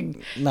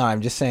going. No,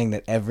 I'm just saying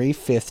that every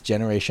fifth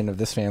generation of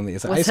this family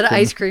is Was ice it cream. an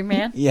ice cream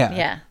man? Yeah.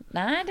 Yeah.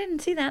 No, I didn't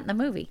see that in the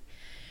movie.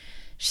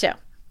 So,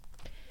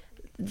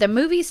 the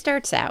movie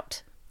starts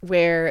out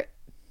where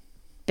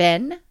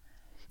Ben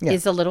Yeah.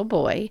 is a little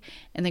boy,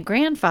 and the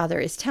grandfather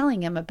is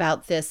telling him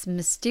about this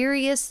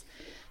mysterious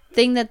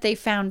thing that they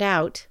found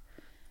out,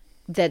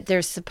 that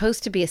there's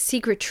supposed to be a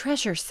secret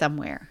treasure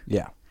somewhere.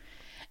 Yeah.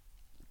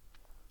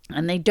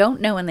 And they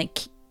don't know, and they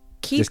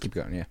Just keep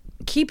going, yeah.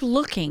 keep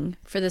looking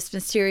for this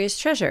mysterious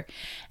treasure.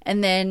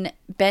 And then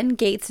Ben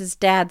Gates'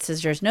 dad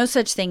says there's no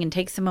such thing and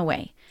takes him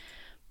away.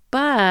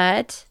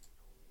 But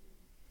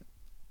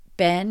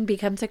Ben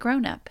becomes a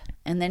grown-up,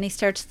 and then he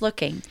starts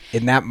looking.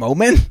 In that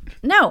moment?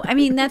 No, I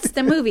mean, that's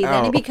the movie.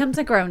 Then he Oh. becomes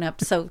a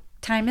grown-up, so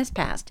time has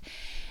passed.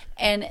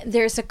 And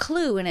there's a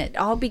clue, and it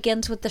all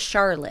begins with the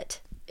Charlotte,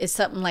 is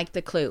something like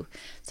the clue.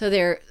 So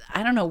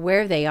I don't know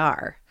where they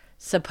are,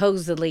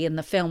 supposedly in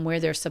the film, where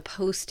they're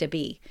supposed to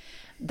be.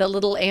 The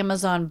little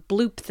Amazon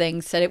bloop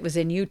thing said it was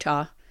in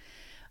Utah,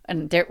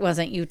 and there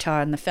wasn't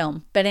Utah in the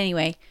film. But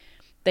anyway,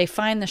 they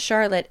find the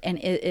Charlotte, and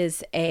it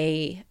is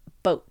a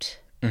boat.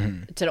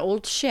 Mm-hmm. It's an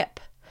old ship.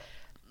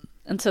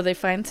 And so they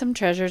find some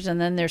treasures, and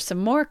then there's some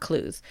more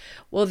clues.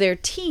 Well, their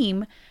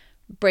team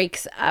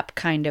breaks up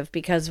kind of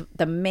because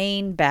the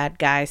main bad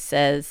guy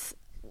says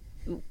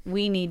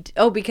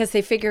because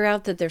they figure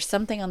out that there's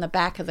something on the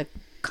back of the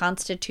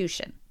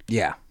Constitution.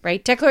 Yeah.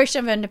 Right?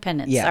 Declaration of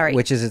Independence. Yeah, Sorry.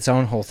 which is its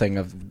own whole thing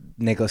of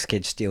Nicolas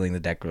Cage stealing the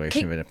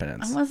Declaration of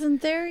Independence. I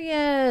wasn't there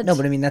yet. No,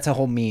 but I mean, that's a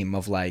whole meme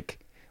of like,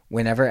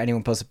 whenever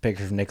anyone posts a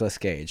picture of Nicolas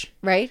Cage,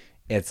 Right?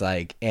 it's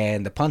like,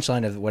 and the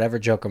punchline of whatever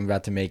joke I'm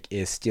about to make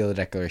is steal the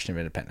Declaration of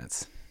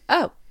Independence.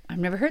 Oh, I've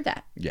never heard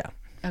that. Yeah.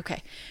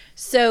 Okay.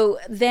 So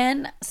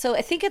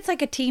I think it's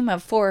like a team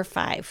of 4 or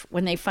 5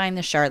 when they find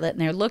the Charlotte,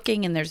 and they're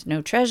looking and there's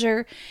no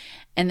treasure.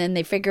 And then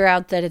they figure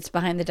out that it's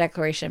behind the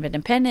Declaration of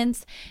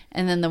Independence.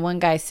 And then the one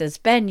guy says,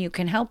 Ben, you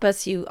can help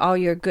us. All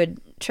your good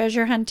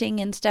treasure hunting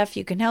and stuff,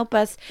 you can help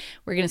us.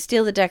 We're going to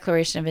steal the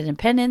Declaration of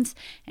Independence.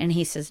 And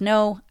he says,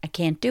 no, I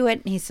can't do it.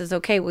 And he says,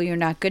 okay, well, you're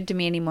not good to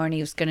me anymore. And he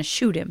was going to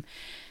shoot him.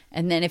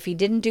 And then if he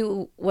didn't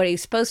do what he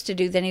was supposed to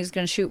do, then he was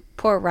going to shoot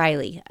poor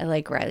Riley. I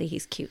like Riley.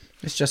 He's cute.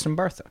 It's Justin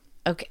Bartha.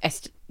 Okay.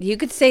 You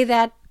could say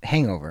that.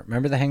 Hangover.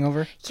 Remember The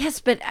Hangover?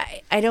 Yes, but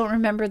I don't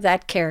remember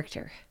that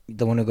character.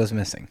 The one who goes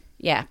missing.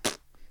 Yeah.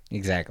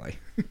 Exactly.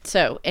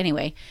 So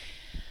anyway,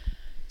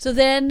 so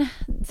then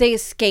they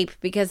escape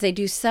because they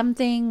do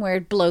something where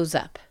it blows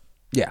up.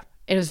 Yeah.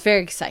 It was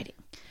very exciting.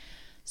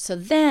 So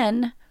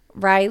then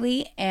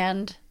Riley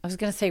and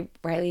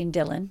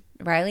Dylan,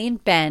 Riley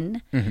and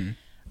Ben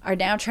are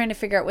now trying to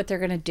figure out what they're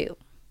going to do.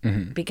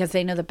 Because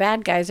they know the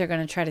bad guys are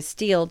going to try to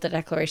steal the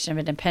Declaration of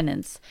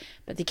Independence,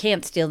 but they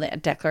can't steal the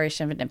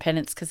Declaration of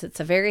Independence because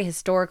it's a very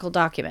historical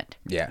document.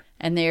 Yeah.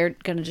 And they're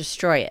going to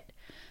destroy it.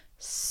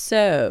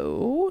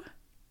 So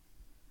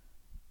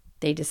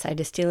they decide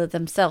to steal it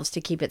themselves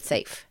to keep it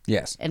safe.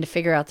 Yes. And to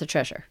figure out the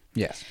treasure.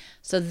 Yes.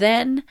 So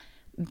then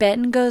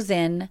Ben goes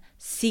in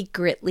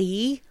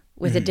secretly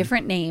with a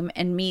different name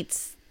and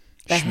meets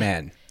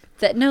Shmen.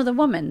 the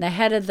woman, the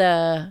head of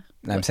the...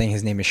 I'm saying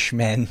his name is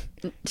Shmen.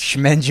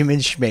 Schmenjamin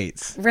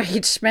Schmates.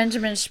 Right,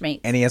 Benjamin Schmates.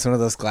 And he has one of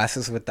those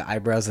glasses with the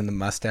eyebrows and the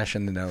mustache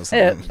and the nose on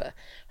them.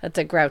 That's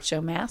a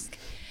Groucho mask.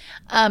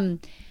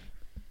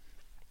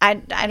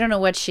 I don't know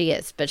what she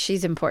is, but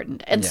she's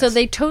important. And so Yes.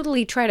 they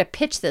totally try to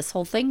pitch this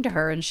whole thing to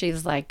her, and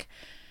she's like,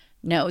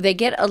 no. They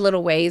get a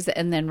little ways,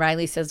 and then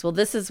Riley says, well,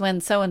 this is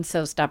when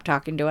so-and-so stopped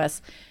talking to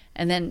us.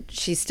 And then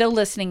she's still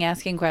listening,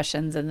 asking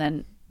questions, and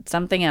then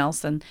something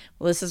else. And,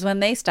 well, this is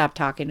when they stopped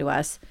talking to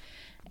us.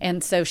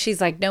 And so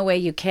she's like, no way,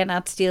 you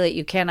cannot steal it.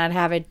 You cannot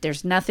have it.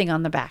 There's nothing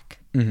on the back.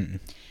 Mm-hmm.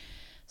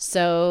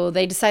 So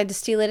they decide to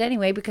steal it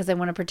anyway because they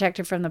want to protect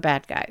her from the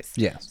bad guys.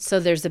 Yes. So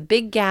there's a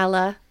big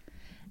gala,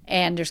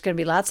 and there's going to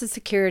be lots of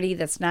security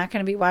that's not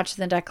going to be watching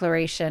the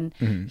Declaration.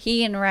 Mm-hmm.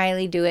 He and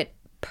Riley do it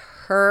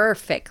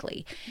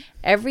perfectly.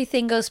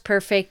 Everything goes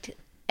perfect,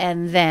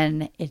 and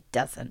then it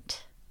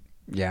doesn't.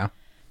 Yeah.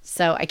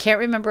 So I can't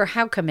remember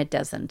how come it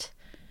doesn't.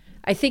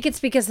 I think it's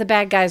because the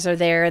bad guys are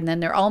there, and then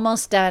they're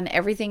almost done.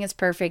 Everything is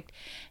perfect.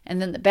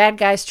 And then the bad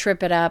guys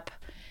trip it up,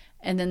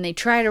 and then they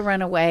try to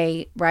run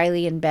away,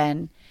 Riley and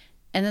Ben.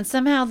 And then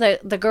somehow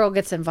the girl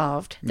gets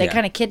involved. They Yeah.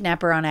 kind of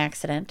kidnap her on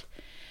accident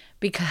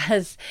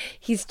because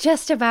he's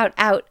just about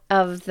out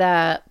of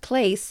the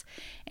place,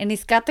 and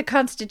he's got the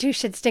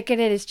Constitution sticking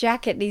in his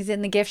jacket, and he's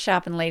in the gift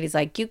shop, and the lady's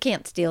like, you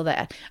can't steal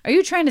that. Are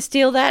you trying to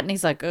steal that? And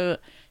he's like, ugh.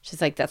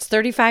 She's like, that's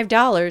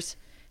 $35.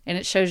 And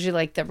it shows you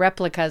like the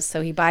replicas, so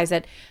he buys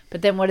it.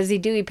 But then what does he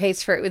do? He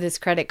pays for it with his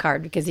credit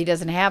card because he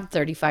doesn't have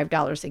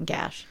 $35 in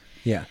cash.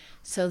 Yeah.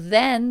 So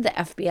then the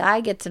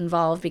FBI gets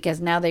involved because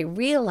now they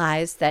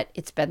realize that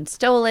it's been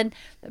stolen.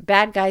 The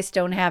bad guys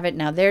don't have it.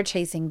 Now they're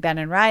chasing Ben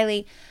and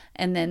Riley.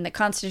 And then the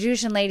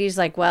Constitution lady's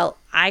like, well,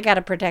 I got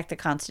to protect the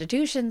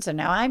Constitution, so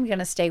now I'm going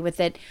to stay with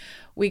it.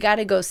 We got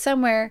to go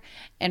somewhere.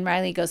 And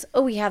Riley goes,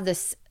 oh, we have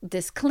this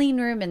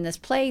clean room in this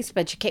place,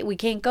 but we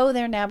can't go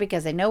there now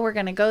because they know we're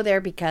going to go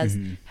there because,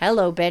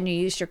 hello, Ben, you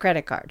used your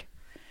credit card.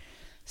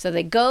 So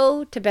they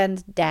go to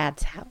Ben's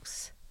dad's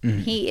house.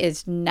 He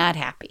is not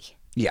happy.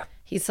 Yeah.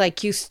 He's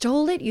like, you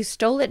stole it? You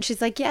stole it? And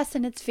she's like, yes,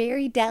 and it's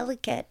very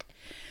delicate.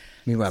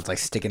 Meanwhile, it's like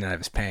sticking out of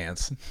his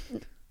pants.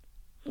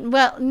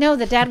 Well, no,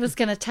 the dad was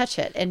going to touch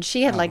it, and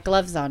she had like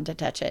gloves on to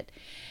touch it.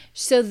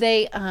 So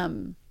they,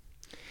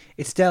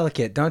 It's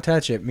delicate. Don't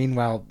touch it.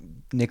 Meanwhile,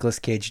 Nicolas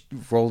Cage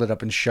rolled it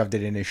up and shoved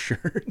it in his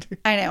shirt.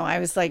 I know. I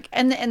was like,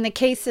 and the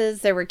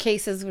cases, there were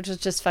cases, which was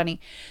just funny.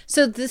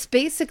 So this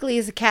basically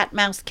is a cat,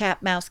 mouse,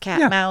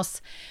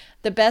 mouse.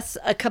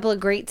 A couple of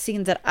great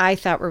scenes that I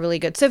thought were really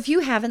good. So if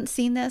you haven't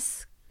seen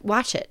this,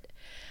 watch it.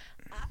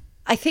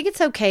 I think it's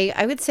okay.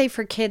 I would say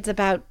for kids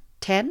about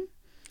 10.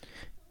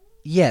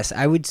 Yes,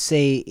 I would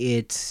say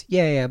it's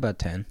about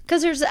 10.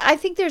 Because I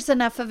think there's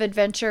enough of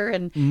adventure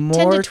and 10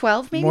 to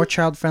 12 maybe. More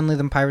child friendly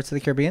than Pirates of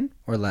the Caribbean,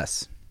 or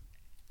less?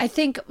 I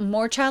think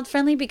more child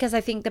friendly because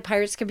I think the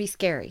pirates can be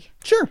scary.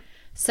 Sure.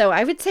 So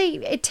I would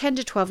say 10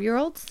 to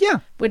 12-year-olds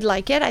would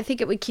like it. I think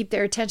it would keep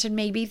their attention.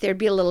 Maybe there'd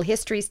be a little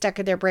history stuck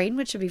in their brain,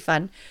 which would be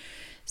fun.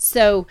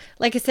 So,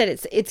 like I said,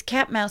 it's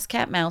cat,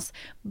 mouse.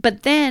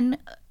 But then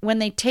when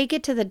they take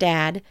it to the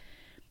dad,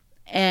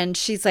 and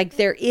she's like,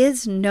 there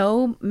is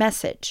no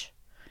message.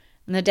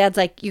 And the dad's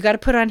like, you got to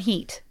put on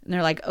heat. And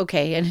they're like,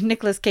 okay. And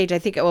Nicolas Cage, I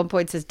think at one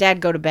point says,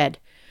 Dad, go to bed.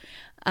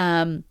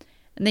 And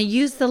they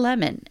use the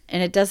lemon,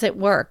 and it doesn't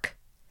work.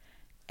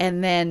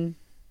 And then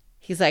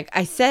he's like,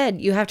 I said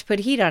you have to put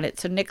heat on it.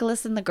 So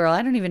Nicholas and the girl,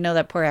 I don't even know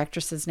that poor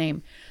actress's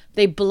name,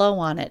 they blow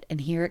on it,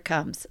 and here it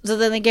comes. So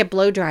then they get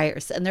blow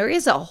dryers, and there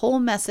is a whole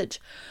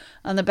message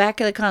on the back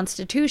of the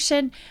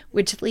Constitution,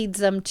 which leads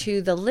them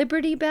to the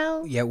Liberty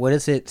Bell. Yeah, what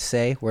does it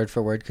say, word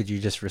for word? Could you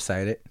just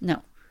recite it?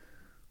 No.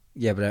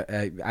 Yeah, but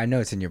I know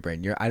it's in your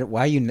brain.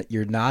 Why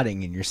you're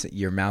nodding and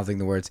you're mouthing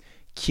the words,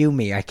 cue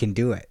me, I can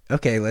do it.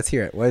 Okay, let's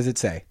hear it. What does it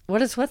say? What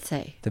does what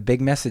say? The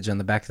big message on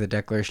the back of the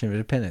Declaration of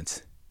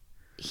Independence.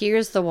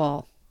 Here's the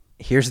wall.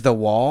 Here's the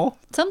wall?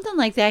 Something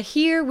like that.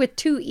 Here with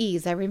 2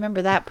 E's. I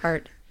remember that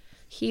part.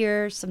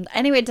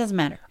 Anyway, it doesn't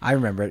matter. I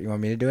remember it. You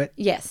want me to do it?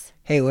 Yes.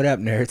 Hey, what up,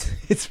 nerds?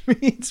 It's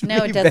me.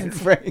 No, it doesn't Ben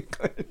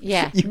Franklin.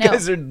 Yeah, You no.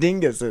 guys are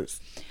dinguses.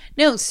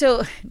 No,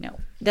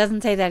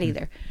 doesn't say that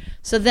either.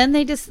 So then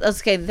they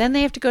then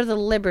they have to go to the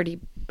Liberty.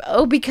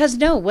 Oh, because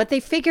what they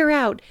figure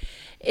out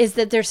is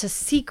that there's a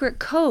secret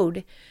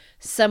code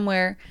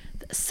somewhere.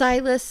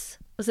 Silas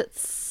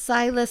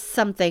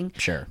something?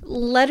 Sure.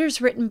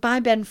 Letters written by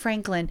Ben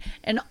Franklin,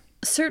 and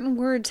certain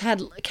words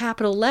had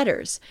capital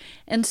letters.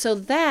 And so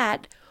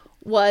that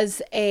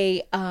was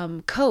a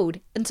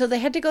code. And so they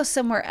had to go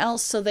somewhere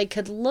else so they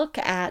could look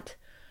at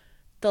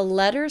the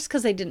letters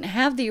because they didn't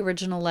have the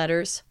original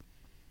letters.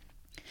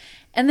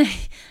 And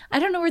I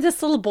don't know where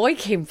this little boy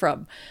came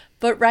from,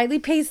 but Riley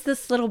pays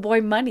this little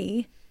boy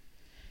money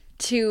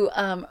to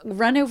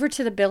run over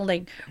to the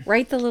building,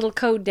 write the little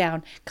code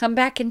down, come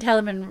back and tell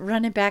him and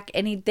run it back.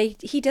 And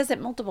he does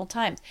it multiple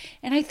times.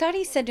 And I thought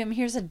he said to him,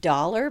 here's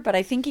 $1, but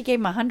I think he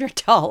gave him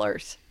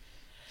 $100.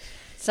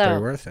 So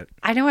Very worth it.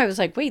 I know. I was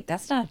like, wait,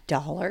 that's not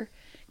 $1.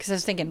 Because I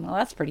was thinking, well,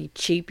 that's pretty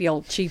cheap, you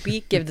old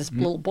cheapie. Give this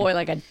little boy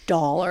like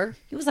 $1.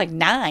 He was like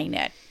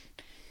 9.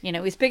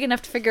 He's big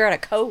enough to figure out a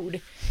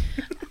code.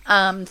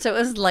 So it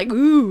was like,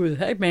 ooh,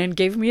 that man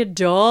gave me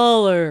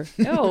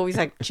 $1. Oh, he's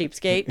like,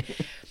 cheapskate.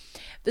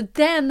 But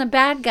then the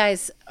bad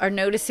guys are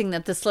noticing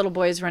that this little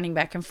boy is running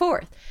back and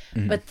forth.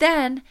 Mm-hmm. But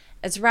then,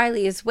 as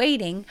Riley is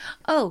waiting,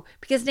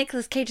 because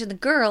Nicolas Cage and the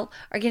girl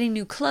are getting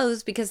new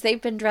clothes because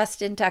they've been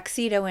dressed in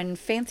tuxedo and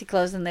fancy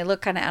clothes and they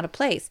look kind of out of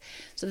place.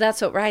 So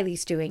that's what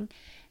Riley's doing.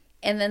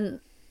 And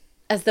then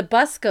as the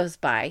bus goes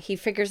by, he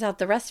figures out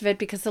the rest of it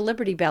because the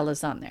Liberty Bell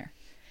is on there.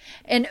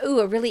 And,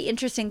 a really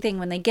interesting thing,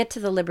 when they get to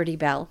the Liberty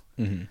Bell,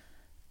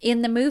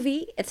 in the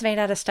movie, it's made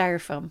out of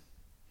styrofoam.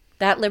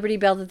 That Liberty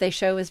Bell that they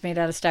show is made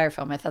out of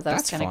styrofoam. I thought that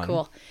was kind of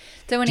cool.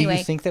 So anyway. Do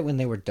you think that when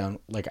they were done,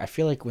 I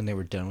feel like when they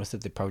were done with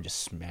it, they probably just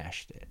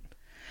smashed it.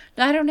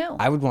 I don't know.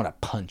 I would want to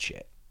punch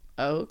it.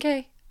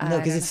 Okay. No,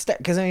 because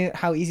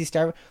how easy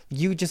styrofoam,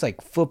 you would just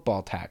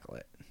football tackle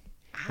it.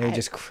 It would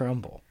just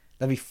crumble.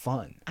 That'd be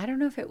fun. I don't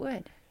know if it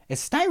would.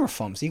 It's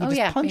styrofoam, so you can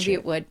just punch maybe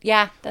it would.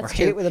 Yeah, that's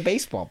true. Or hit it with a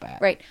baseball bat.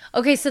 Right.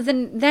 Okay, so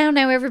then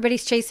now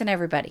everybody's chasing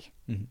everybody.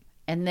 Mm-hmm.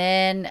 And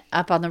then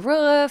up on the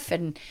roof,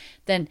 and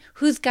then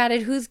who's got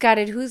it?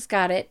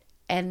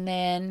 And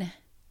then,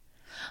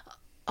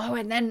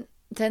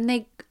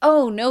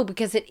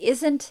 because it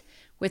isn't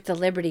with the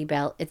Liberty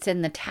Bell, it's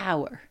in the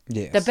tower.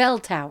 Yes. The bell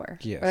tower.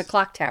 Yes. Or the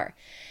clock tower.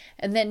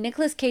 And then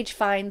Nicolas Cage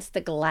finds the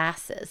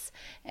glasses.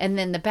 And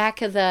then the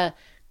back of the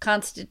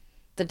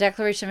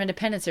Declaration of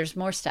Independence, there's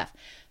more stuff.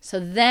 So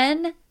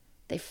then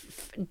they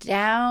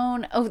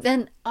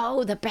the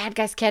bad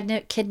guys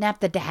kidnap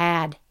the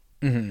dad.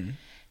 Mm-hmm.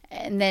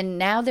 And then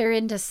now they're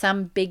into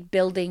some big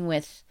building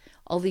with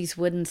all these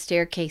wooden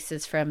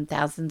staircases from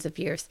thousands of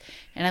years.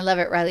 And I love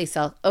it. Riley's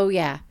all, oh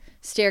yeah,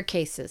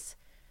 staircases.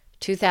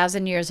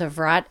 2,000 years of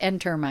rot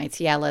and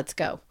termites. Yeah, let's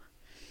go.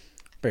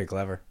 Pretty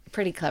clever.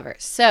 Pretty clever.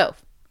 So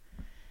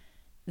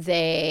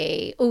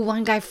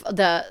one guy,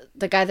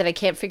 the guy that I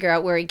can't figure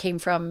out where he came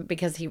from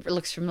because he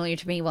looks familiar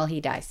to me, well, he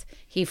dies.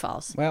 He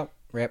falls. Well,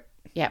 rip.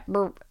 Yeah.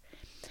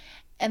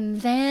 And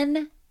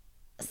then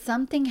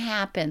something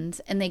happens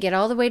and they get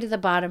all the way to the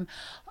bottom.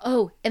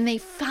 Oh, and they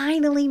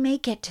finally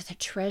make it to the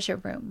treasure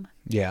room.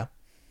 Yeah.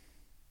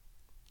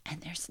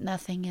 And there's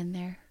nothing in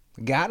there.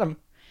 Got him.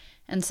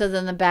 And so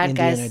then the bad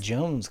Indiana guys...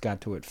 Jones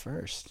got to it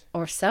first.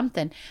 Or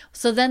something.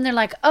 So then they're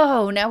like,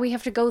 oh, now we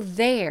have to go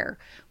there.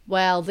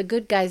 Well, the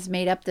good guys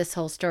made up this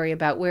whole story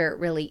about where it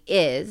really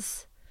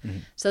is. Mm-hmm.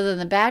 So then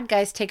the bad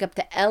guys take up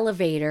the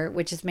elevator,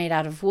 which is made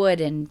out of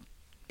wood and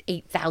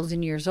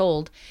 8,000 years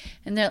old.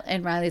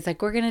 And Riley's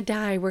like, we're going to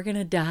die. We're going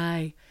to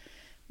die.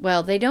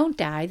 Well, they don't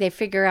die. They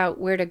figure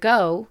out where to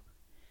go.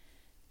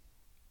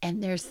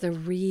 And there's the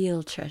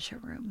real treasure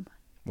room.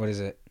 What is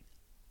it?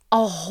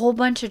 A whole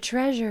bunch of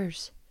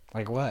treasures.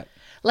 Like what?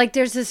 Like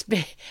there's this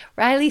big...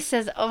 Riley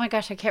says, oh my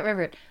gosh, I can't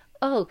remember it.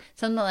 Oh,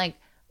 something like,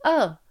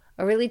 oh,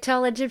 a really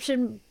tall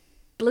Egyptian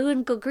blue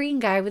and green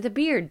guy with a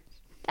beard.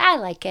 I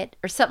like it.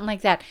 Or something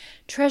like that.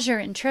 Treasure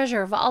and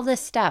treasure of all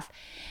this stuff.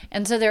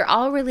 And so they're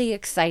all really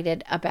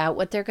excited about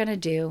what they're going to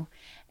do.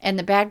 And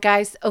the bad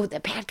guys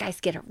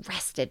get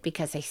arrested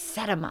because they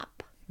set them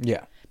up.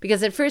 Yeah.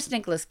 Because at first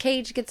Nicolas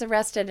Cage gets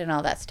arrested and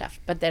all that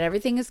stuff. But then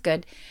everything is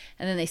good.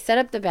 And then they set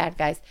up the bad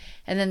guys.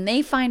 And then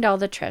they find all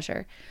the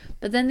treasure.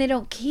 But then they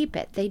don't keep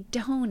it. They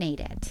donate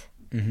it.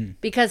 Mm-hmm.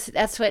 Because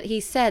that's what he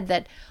said,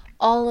 that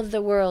all of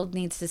the world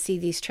needs to see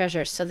these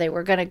treasures. So they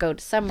were going to go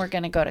to... Some were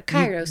going to go to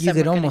Cairo. You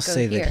could almost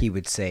say that he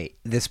would say,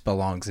 this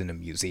belongs in a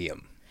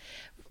museum.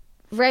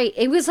 Right.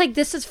 It was like,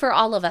 this is for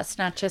all of us,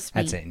 not just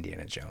me. That's an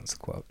Indiana Jones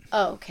quote.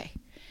 Oh, okay.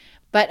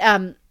 But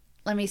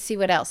let me see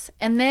what else.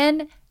 And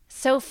then...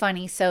 So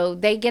funny. So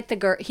they get the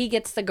girl. He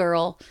gets the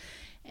girl,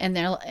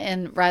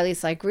 and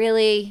Riley's like,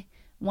 really?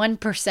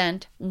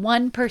 1%.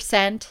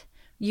 1%.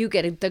 You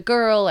get the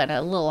girl and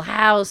a little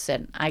house,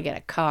 and I get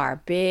a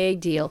car. Big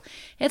deal.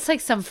 It's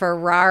like some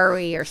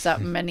Ferrari or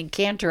something, and he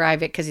can't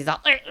drive it because he's all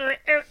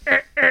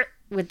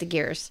with the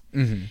gears.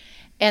 Mm-hmm.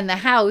 And the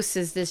house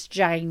is this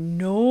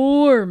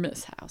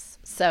ginormous house.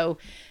 So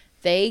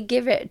they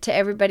give it to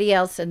everybody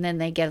else, and then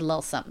they get a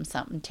little something,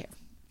 something too.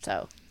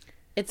 So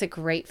it's a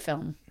great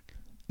film.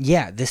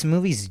 Yeah, this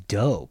movie's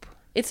dope.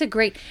 It's a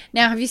great...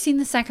 Now, have you seen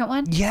the second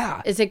one?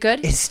 Yeah. Is it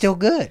good? It's still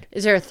good.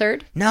 Is there a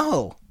third?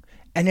 No.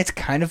 And it's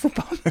kind of a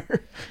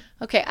bummer.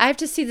 Okay, I have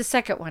to see the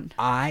second one.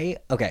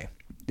 Okay,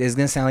 this is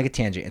going to sound like a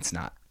tangent. It's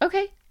not.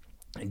 Okay.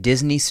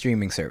 Disney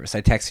streaming service.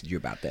 I texted you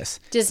about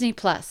this. Disney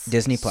Plus.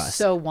 Disney Plus.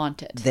 So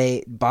wanted.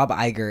 Bob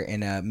Iger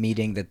in a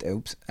meeting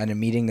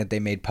that they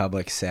made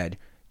public said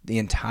the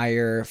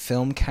entire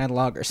film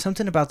catalog or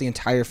something about the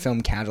entire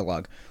film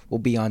catalog will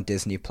be on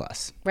Disney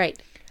Plus.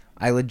 Right.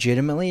 I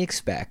legitimately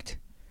expect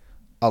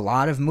a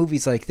lot of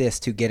movies like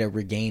this to get a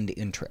regained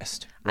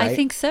interest. Right? I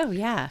think so,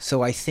 yeah.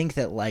 So I think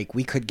that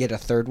we could get a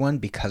third one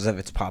because of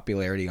its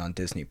popularity on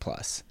Disney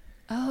Plus.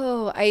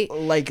 Oh,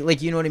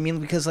 like you know what I mean?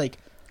 Because a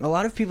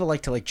lot of people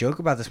like to joke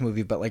about this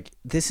movie, but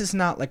this is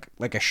not like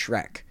a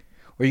Shrek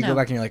where you go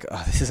back and you're like,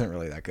 oh, this isn't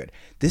really that good.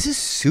 This is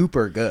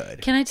super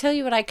good. Can I tell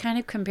you what I kind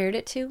of compared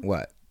it to?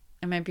 What?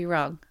 I might be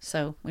wrong,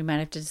 so we might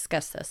have to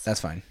discuss this. That's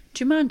fine.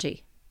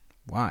 Jumanji.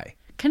 Why?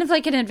 Kind of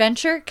like an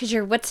adventure, because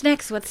you're what's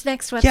next.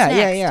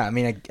 Yeah. I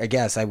mean, I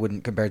guess I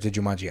wouldn't compare it to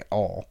Jumanji at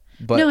all.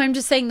 But no, I'm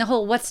just saying the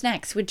whole what's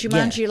next. With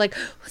Jumanji, you're like,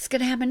 what's going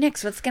to happen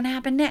next? What's going to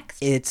happen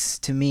next?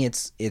 To me,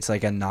 it's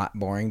like a not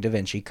boring Da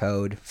Vinci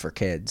Code for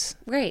kids.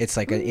 Right. It's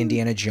like an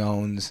Indiana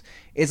Jones.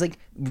 It's like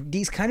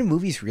these kind of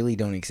movies really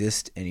don't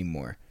exist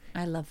anymore.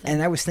 I love that.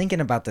 And I was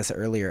thinking about this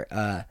earlier.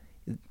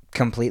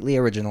 Completely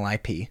original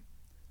IP.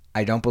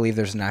 I don't believe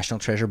there's a National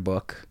Treasure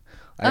book.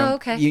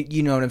 Okay.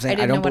 You know what I'm saying?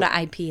 I didn't know what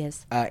an IP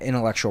is.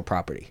 Intellectual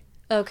property.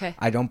 Okay.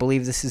 I don't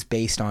believe this is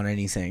based on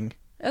anything.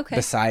 Okay.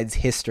 Besides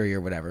history or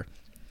whatever.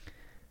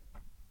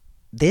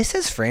 This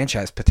has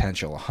franchise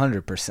potential,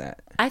 100%.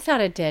 I thought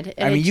it did.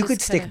 I mean, you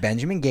could stick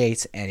Benjamin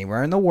Gates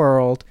anywhere in the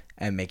world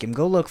and make him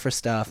go look for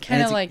stuff.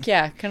 Kind of like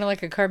a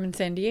Carmen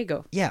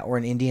Sandiego. Yeah, or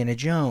an Indiana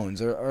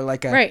Jones, or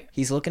like a... Right.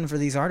 He's looking for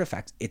these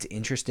artifacts. It's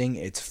interesting.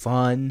 It's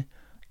fun.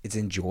 It's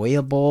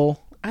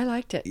enjoyable. I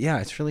liked it. Yeah,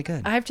 it's really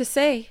good. I have to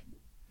say,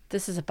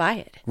 this is a buy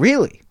it.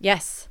 Really?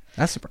 Yes.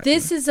 That's surprising.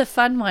 This is a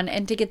fun one,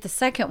 and to get the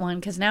second one,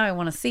 because now I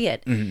want to see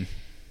it. Mm-hmm.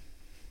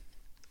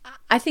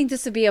 I think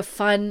this would be a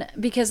fun,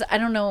 because I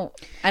don't know.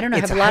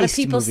 Have a lot of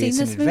people seen this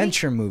movie? It's an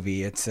adventure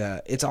movie. It's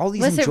all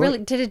these. Was it really?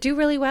 Did it do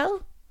really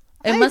well?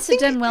 It must have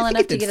done well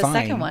enough to get a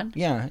second one.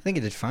 Yeah, I think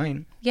it did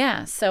fine.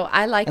 Yeah, so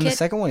I like it. And the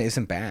second one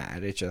isn't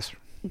bad. It just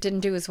didn't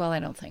do as well, I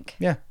don't think.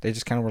 Yeah, they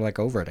just kind of were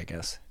over it, I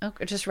guess. Oh,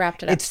 just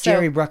wrapped it up. It's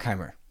Jerry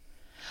Bruckheimer.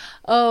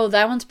 Oh,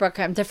 that one's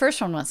Bruckheimer. The first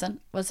one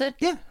wasn't, was it?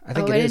 Yeah, I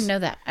think it is. I didn't know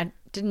that. I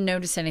didn't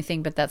notice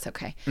anything, but that's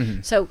okay.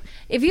 Mm-hmm. So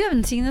if you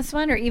haven't seen this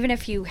one, or even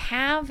if you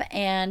have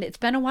and it's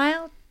been a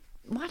while,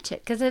 watch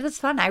it because it was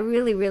fun. I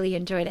really, really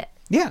enjoyed it.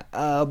 Yeah,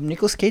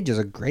 Nicolas Cage is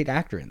a great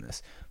actor in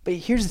this. But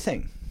here's the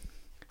thing.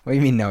 What do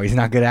you mean, no, he's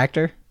not a good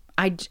actor?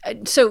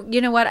 So, you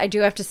know what? I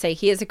do have to say,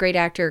 he is a great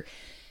actor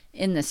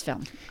in this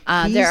film.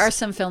 There are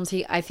some films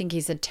I think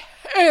he's a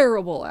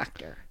terrible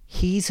actor.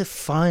 He's a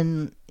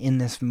fun in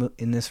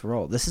this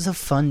role. This is a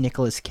fun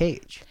Nicolas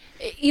Cage.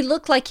 He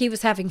looked like he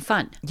was having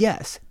fun.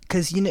 Yes,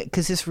 because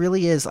this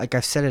really is, like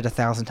I've said it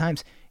 1,000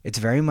 times, it's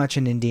very much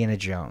an Indiana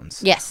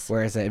Jones. Yes.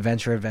 Whereas an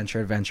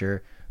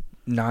adventure,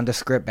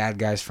 nondescript bad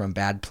guys from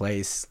bad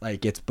place.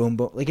 Like, it's boom,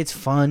 boom. Like, it's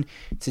fun.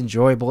 It's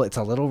enjoyable. It's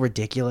a little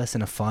ridiculous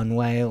in a fun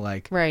way.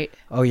 Like, right.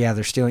 Oh, yeah,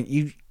 they're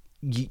stealing.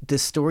 The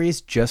story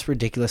is just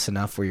ridiculous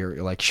enough where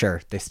you're like,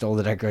 sure, they stole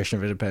the Declaration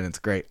of Independence.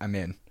 Great, I'm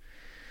in.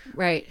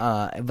 Right.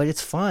 But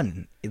it's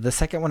fun. The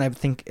second one, I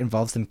think,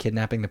 involves them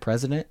kidnapping the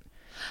president.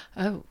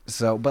 Oh.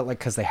 So, but like,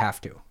 because they have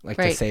to, like,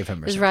 to save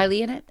him. Is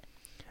Riley in it?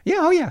 Yeah.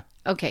 Oh, yeah.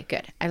 Okay,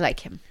 good. I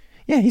like him.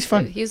 Yeah, he's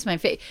fun. He was my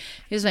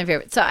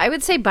favorite. So I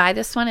would say buy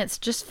this one. It's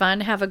just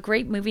fun. Have a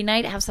great movie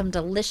night. Have some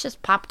delicious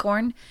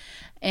popcorn,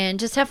 and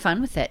just have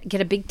fun with it.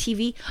 Get a big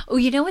TV. Oh,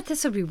 you know what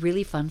this would be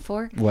really fun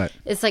for? What?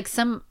 It's like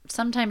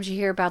sometimes you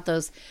hear about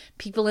those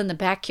people in the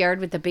backyard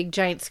with the big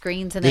giant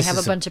screens, and they have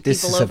a bunch of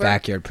people over. This is a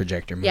backyard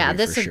projector movie. Yeah,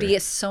 this would be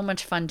so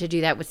much fun to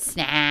do that with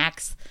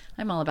snacks.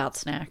 I'm all about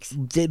snacks.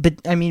 But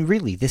I mean,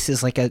 really, this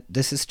is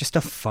just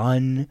a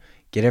fun.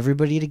 Get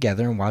everybody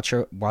together and watch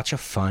a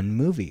fun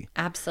movie.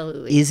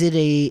 Absolutely. Is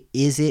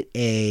it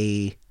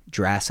a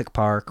Jurassic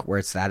Park where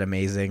it's that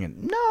amazing?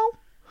 And no,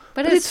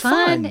 but it's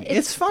fun.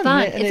 It's fun.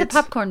 It's a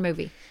popcorn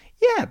movie.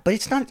 Yeah, but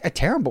it's not a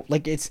terrible.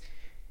 Like, it's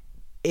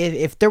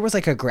if there was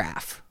like a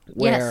graph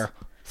where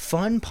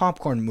fun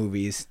popcorn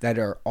movies that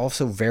are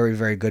also very,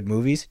 very good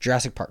movies,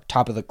 Jurassic Park,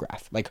 top of the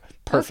graph, like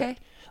perfect. Okay.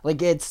 Like,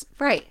 it's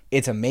right.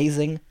 It's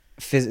amazing.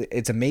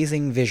 It's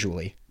amazing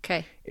visually.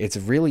 Okay. It's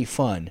really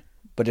fun.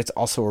 But it's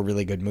also a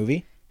really good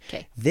movie.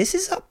 Okay. This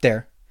is up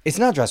there. It's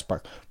not Jurassic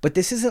Park, but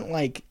this isn't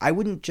like, I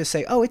wouldn't just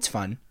say, oh, it's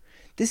fun.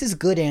 This is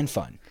good and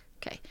fun.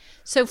 Okay.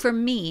 So for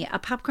me, a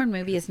popcorn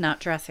movie is not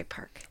Jurassic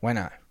Park. Why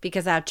not?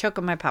 Because I'll choke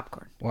on my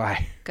popcorn.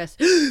 Why? Because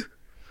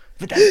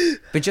but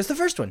just the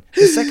first one.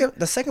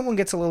 The second one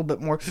gets a little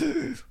bit more,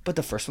 but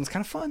the first one's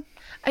kind of fun.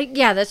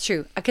 Yeah, that's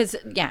true. Because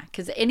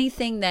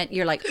anything that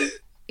you're like,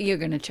 you're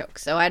gonna choke.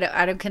 So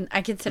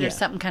I consider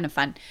something kind of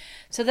fun.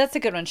 So that's a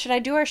good one. Should I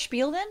do our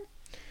spiel then?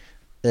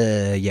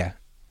 Yeah.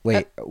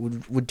 Wait,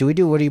 do we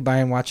do what are you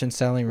buying, watching,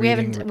 selling,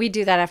 reading? We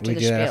do that after the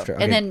spiel.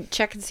 Okay. And then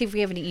check and see if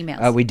we have any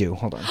emails. We do.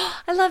 Hold on.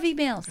 I love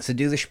emails. So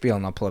do the spiel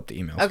and I'll pull up the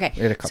emails. Okay.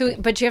 We had a couple.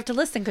 But you have to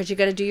listen because you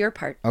got to do your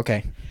part.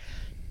 Okay.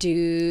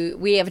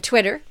 We have a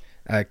Twitter.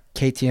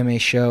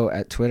 KTMA Show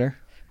at Twitter.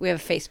 We have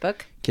a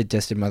Facebook. Kid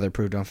Tested Mother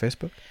Approved on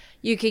Facebook.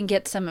 You can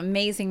get some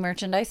amazing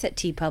merchandise at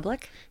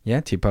TeePublic. Yeah,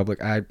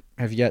 TeePublic. I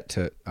have yet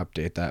to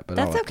update that, but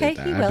that's I'll okay.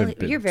 That. You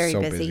will. You're very so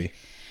busy.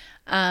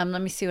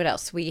 Let me see what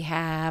else. We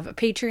have a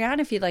Patreon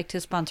if you'd like to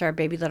sponsor our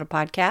baby little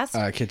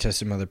podcast. Kid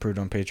Tested Mother Approved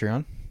on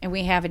Patreon. And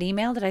we have an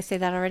email. Did I say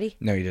that already?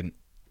 No, you didn't.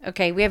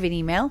 Okay, we have an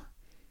email.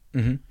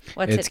 Mm-hmm.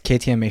 What's it's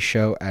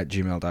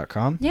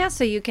ktmashow@gmail.com. Yeah,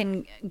 so you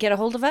can get a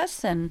hold of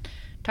us and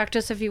talk to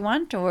us if you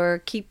want,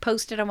 or keep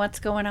posted on what's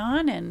going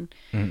on and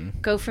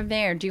go from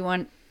there.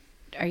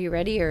 Are you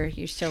ready, or are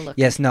you still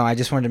looking? Yes, no, I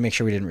just wanted to make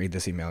sure we didn't read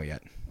this email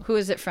yet. Who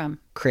is it from?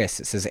 Chris.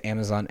 It says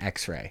Amazon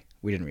X-Ray.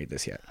 We didn't read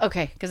this yet.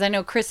 Okay, because I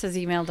know Chris has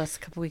emailed us a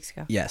couple weeks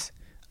ago. Yes.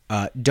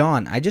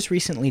 Dawn, I just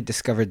recently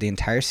discovered the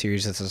entire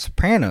series of The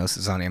Sopranos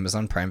is on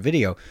Amazon Prime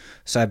Video,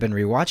 so I've been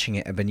rewatching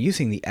it. I've been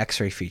using the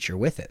X-Ray feature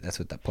with it. That's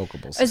what that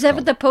Pokeballs is Is that called.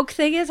 what the poke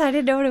thing is? I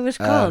didn't know what it was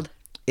called.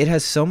 It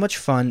has so much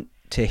fun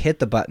to hit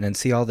the button and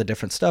see all the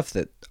different stuff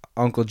that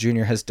Uncle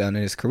Junior has done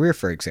in his career,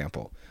 for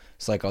example.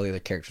 It's like all the other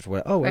characters.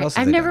 What else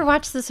have I've they never done?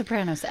 watched The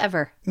Sopranos,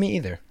 ever. Me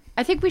either.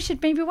 I think we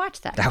should maybe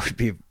watch that. That would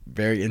be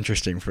very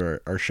interesting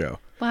for our show.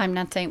 Well, I'm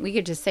not saying we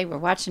could just say we're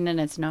watching it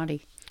and it's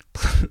naughty.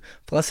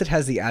 Plus, it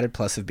has the added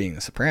plus of being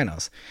The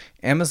Sopranos.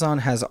 Amazon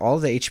has all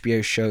the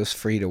HBO shows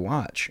free to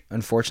watch.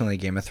 Unfortunately,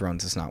 Game of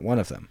Thrones is not one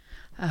of them.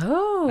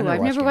 Oh,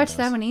 I've never watched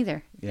that one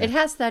either. Yeah. It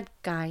has that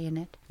guy in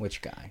it.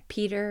 Which guy?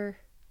 Peter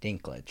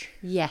Dinklage.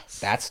 Yes.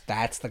 That's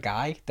the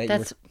guy?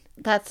 That's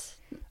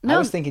no. I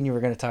was thinking you were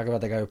going to talk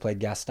about the guy who played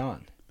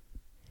Gaston.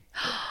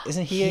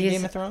 Isn't he in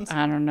Game of Thrones?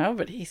 I don't know,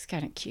 but he's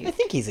kind of cute. I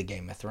think he's a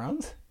Game of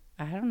Thrones.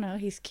 I don't know.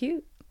 He's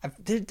cute.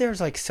 There's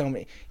like so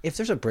many. If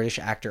there's a British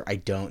actor I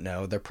don't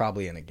know, they're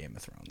probably in a Game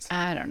of Thrones.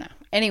 I don't know.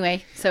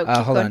 Anyway, so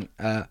hold on.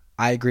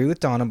 I agree with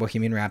Dawn on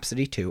Bohemian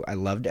Rhapsody too. I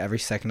loved every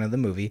second of the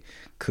movie.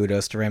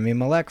 Kudos to Rami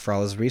Malek for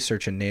all his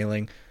research and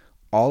nailing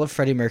all of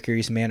Freddie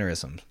Mercury's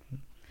mannerisms.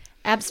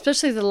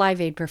 Especially the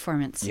Live Aid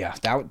performance. Yeah,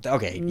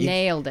 okay.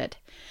 Nailed it.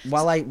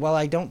 While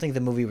I don't think the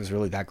movie was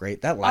really that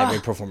great, that Live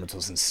Aid performance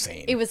was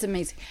insane. It was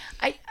amazing.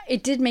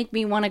 It did make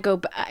me want to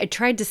go. I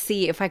tried to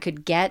see if I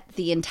could get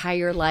the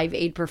entire Live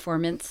Aid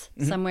performance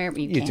somewhere.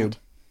 You YouTube. Can't.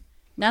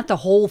 Not the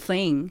whole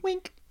thing.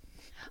 Wink.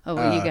 Oh,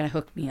 well, you're going to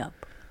hook me up.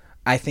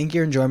 I think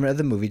your enjoyment of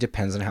the movie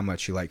depends on how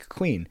much you like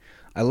Queen.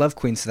 I love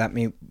Queen, so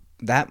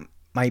that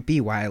might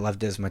be why I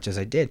loved it as much as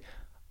I did.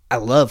 I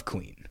love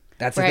Queen.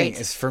 That's the thing.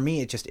 Is for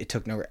me, it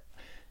took no.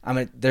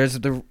 There's a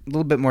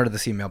little bit more to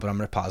this email, but I'm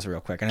gonna pause real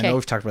quick. And I know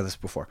we've talked about this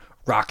before.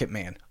 Rocket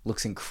Man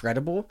looks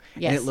incredible,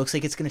 and it looks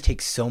like it's gonna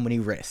take so many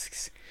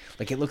risks.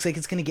 Like it looks like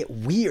it's gonna get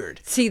weird.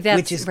 See, that's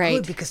which is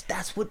good because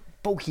that's what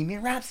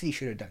Bohemian Rhapsody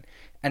should have done.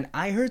 And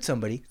I heard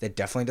somebody that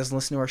definitely doesn't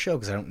listen to our show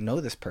because I don't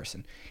know this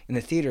person in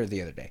the theater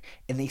the other day,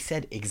 and they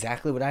said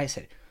exactly what I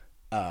said.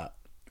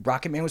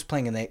 Rocket Man was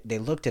playing, and they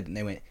looked at it and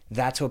they went,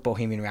 "That's what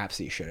Bohemian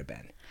Rhapsody should have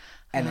been."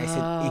 And I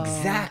said,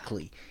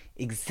 exactly.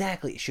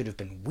 It should have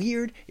been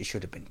weird. It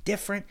should have been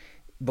different.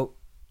 But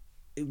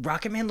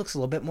Rocket Man looks a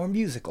little bit more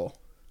musical.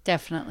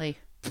 Definitely.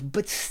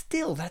 But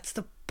still, that's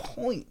the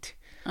point.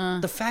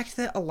 The fact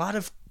that a lot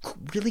of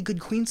really good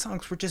Queen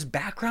songs were just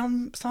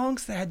background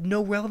songs that had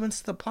no relevance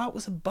to the plot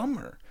was a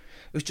bummer.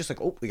 It was just like,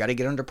 we got to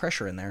get under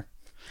pressure in there.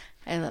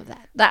 I love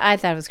that. I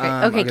thought it was great.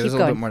 Okay, keep there's going.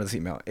 a little bit more to this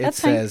email. It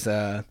says,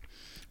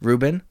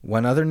 Ruben,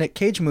 one other Nick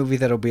Cage movie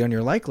that'll be on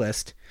your like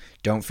list.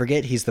 Don't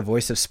forget, he's the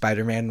voice of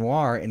Spider-Man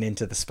Noir in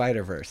Into the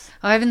Spider-Verse.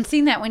 Oh, I haven't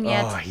seen that one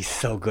yet. Oh, he's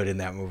so good in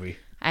that movie.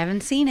 I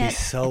haven't seen it.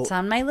 It's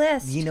on my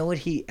list. You know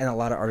what and a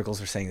lot of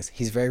articles are saying this.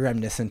 He's very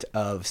reminiscent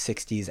of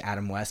 60s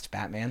Adam West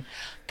Batman.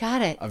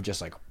 Got it. Of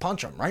just like,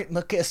 punch him right in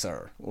the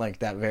kisser. Like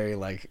that very,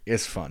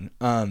 it's fun.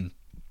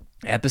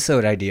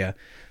 Episode idea.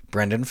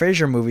 Brendan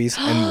Fraser movies,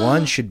 and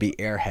one should be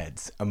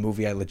Airheads, a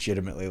movie I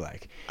legitimately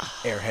like.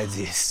 Airheads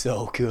is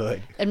so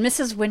good. And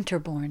Mrs.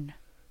 Winterbourne.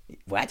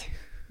 What?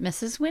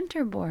 Mrs.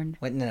 Winterbourne.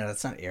 What? No,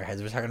 that's not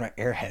Airheads. We're talking about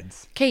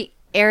Airheads. Okay,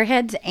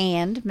 Airheads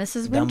and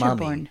Mrs. The Winterbourne.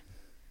 Mummy.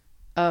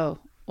 Oh,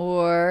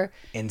 or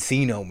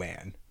Encino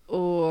Man.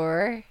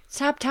 Or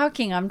stop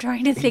talking. I'm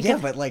trying to think. Yeah,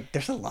 but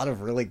there's a lot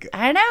of really good.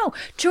 I know,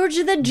 George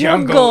of the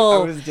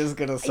Jungle. I was just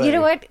gonna say. You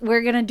know what?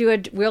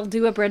 We'll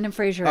do a Brendan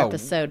Fraser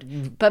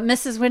episode, but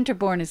Mrs.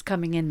 Winterbourne is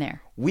coming in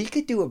there. We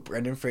could do a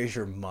Brendan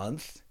Fraser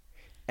month,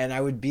 and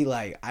I would do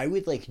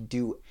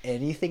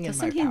anything in my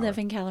power. Doesn't he live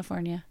in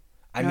California?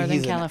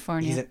 Northern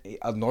California. He's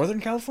in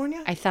Northern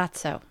California? I thought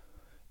so.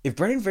 If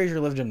Brendan Fraser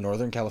lived in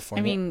Northern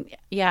California. I mean,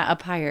 yeah,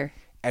 up higher.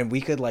 And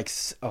we could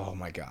oh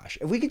my gosh.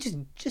 If we could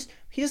just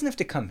he doesn't have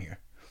to come here.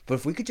 But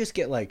if we could just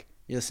get you're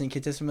listening to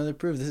Kid Mother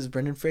Proof, this is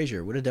Brendan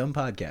Fraser. What a dumb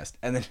podcast.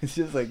 And then it's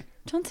just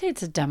Don't say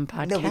it's a dumb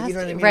podcast. No, but you know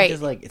what I mean? Right.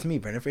 It's just it's me,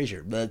 Brendan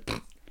Fraser.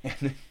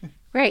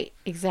 Right,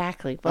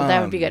 exactly. Well,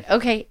 that would be good.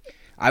 Okay.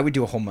 I would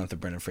do a whole month of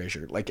Brendan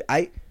Fraser.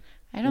 I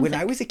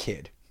was a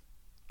kid,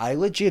 I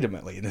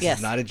legitimately, and this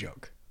is not a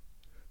joke,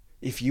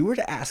 if you were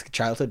to ask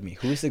childhood me,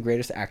 who is the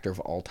greatest actor of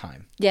all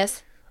time?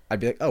 Yes. I'd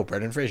be like, oh,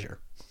 Brendan Fraser.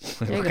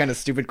 What kind of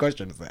stupid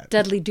question is that?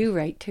 Dudley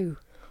Do-Right, too.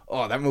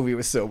 Oh, that movie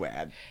was so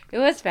bad. It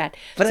was bad.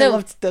 But I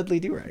loved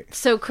Dudley Do-Right.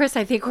 So, Chris,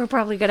 I think we're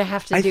probably going to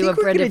have to do a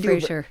Brendan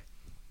Fraser.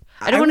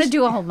 I don't want to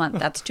do a whole month.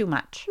 That's too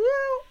much.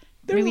 Well,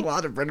 there's a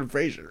lot of Brendan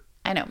Fraser.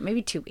 I know.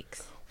 Maybe 2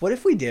 weeks. What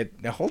if we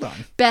did... Now, hold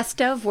on.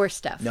 Best of,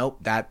 worst of. Nope,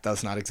 that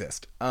does not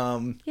exist.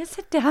 Yes,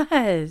 it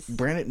does.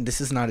 This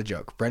is not a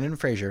joke. Brendan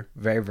Fraser,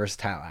 very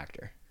versatile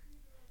actor.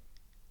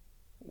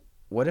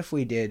 What if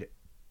we did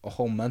a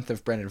whole month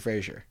of Brendan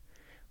Fraser,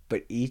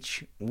 but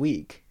each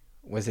week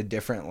was a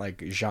different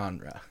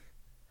genre?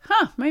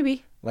 Huh,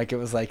 maybe. It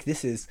was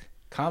this is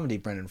comedy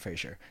Brendan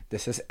Fraser.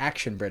 This is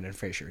action Brendan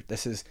Fraser.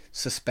 This is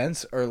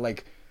suspense or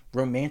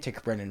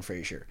romantic Brendan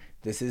Fraser.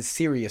 This is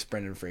serious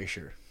Brendan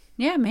Fraser.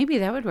 Yeah, maybe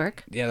that would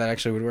work. Yeah, that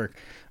actually would work.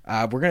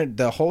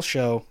 The whole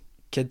show,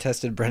 Kid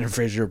Tested, Brendan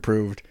Fraser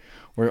approved.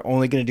 We're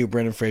only going to do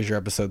Brendan Fraser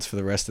episodes for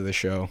the rest of the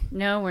show.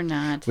 No, we're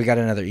not. We got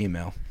another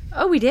email.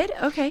 Oh, we did?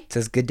 Okay. It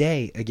says, good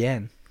day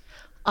again.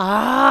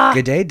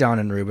 Good day, Don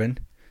and Ruben.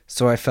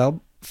 So I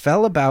fell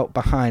about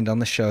behind on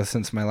the show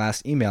since my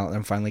last email, and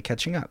I'm finally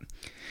catching up.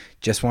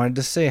 Just wanted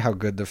to say how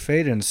good the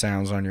fade-in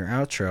sounds on your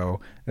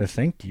outro.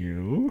 Thank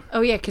you.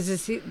 Oh, yeah,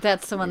 because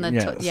that's the one that...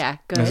 Yes.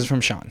 Good. This is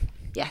from Sean.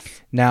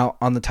 Yes. Now,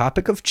 on the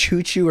topic of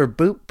choo-choo or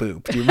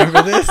boop-boop, do you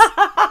remember this?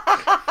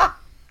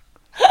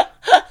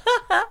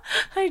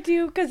 I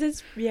do, because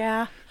it's...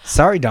 Yeah.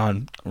 Sorry,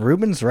 Don.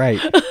 Ruben's right.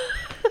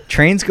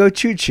 Trains go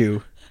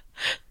choo-choo.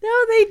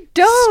 No, they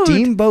don't.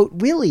 Steamboat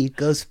Willie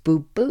goes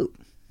boop-boop.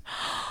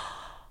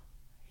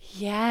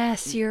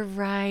 Yes, you're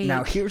right.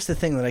 Now, here's the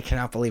thing that I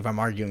cannot believe I'm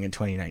arguing in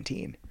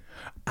 2019.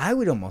 I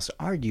would almost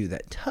argue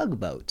that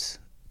tugboats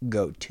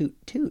go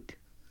toot-toot.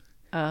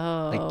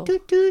 Oh.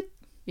 Toot-toot.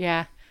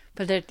 Yeah.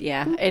 But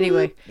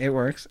anyway. It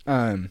works.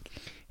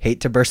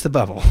 Hate to burst the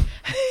bubble.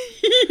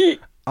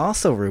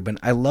 Also, Ruben,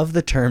 I love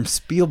the term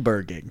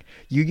Spielberging.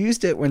 You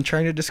used it when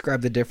trying to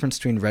describe the difference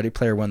between Ready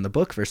Player One, the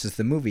book, versus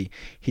the movie.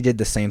 He did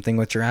the same thing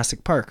with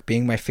Jurassic Park.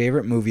 Being my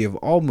favorite movie of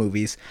all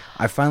movies,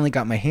 I finally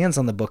got my hands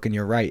on the book, and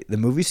you're right. The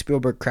movie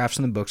Spielberg crafts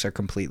in the books are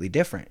completely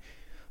different.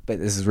 But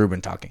this is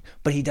Ruben talking.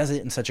 But he does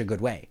it in such a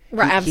good way.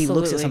 Right, absolutely. He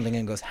looks at something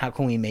and goes, how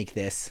can we make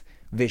this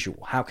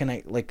visual? How can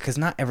I, because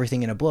not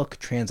everything in a book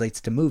translates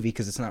to movie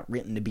because it's not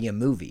written to be a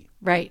movie.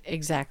 Right,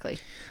 exactly.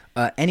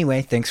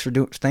 Anyway,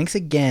 thanks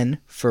again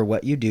for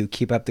what you do.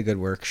 Keep up the good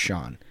work,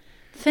 Sean.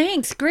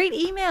 Thanks. Great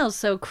emails.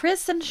 So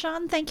Chris and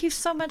Sean, thank you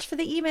so much for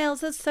the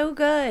emails. That's so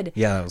good.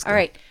 Yeah, that was good. All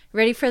right.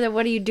 Ready for the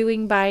what are you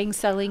doing, buying,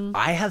 selling?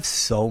 I have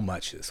so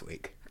much this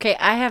week. Okay,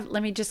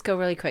 let me just go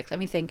really quick. Let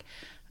me think.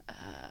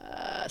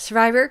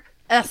 Survivor.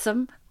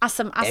 Awesome.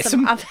 Awesome?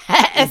 Awesome. It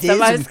I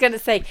is. was going to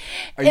say,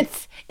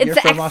 You're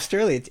from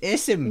Australia.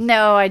 It's awesome.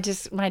 No,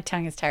 my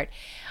tongue is tired.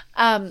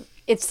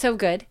 It's so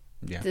good.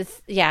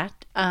 Yeah.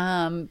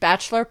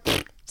 Bachelor,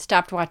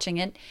 stopped watching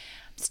it.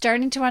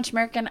 Starting to watch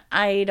American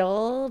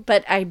Idol,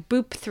 but I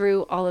boop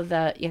through all of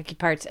the yucky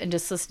parts and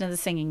just listen to the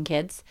singing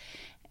kids.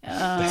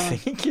 The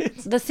singing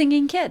kids? The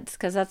singing kids,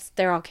 because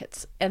they're all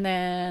kids. And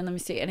then, let me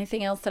see,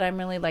 anything else that I'm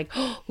really like,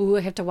 ooh,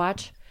 I have to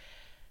watch?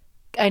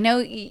 I know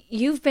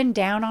you've been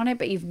down on it,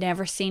 but you've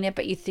never seen it,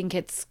 but you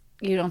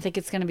don't think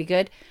it's going to be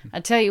good.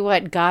 I'll tell you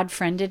what, God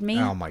Friended Me.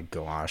 Oh my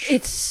gosh.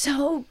 It's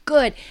so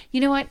good.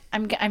 You know what?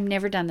 I've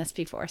never done this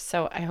before,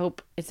 so I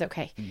hope it's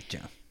okay.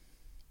 Yeah.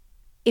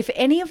 If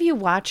any of you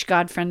watch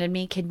God Friended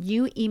Me, can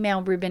you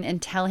email Ruben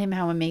and tell him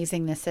how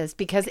amazing this is?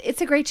 Because it's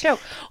a great show.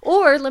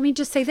 Or let me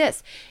just say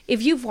this.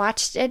 If you've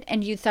watched it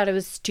and you thought it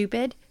was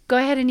stupid, go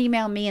ahead and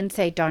email me and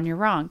say, Dawn, you're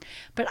wrong.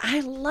 But I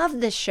love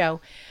this show.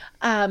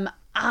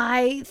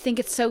 I think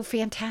it's so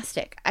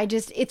fantastic.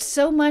 It's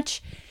so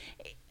much.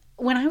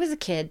 When I was a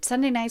kid,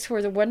 Sunday nights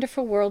were the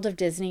wonderful world of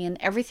Disney and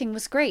everything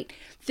was great.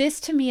 This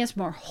to me is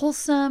more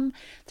wholesome.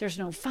 There's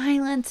no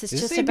violence. It's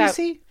just about.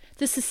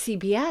 This is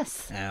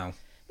CBS. Oh.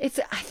 I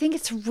think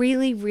it's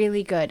really,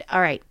 really good.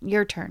 All right,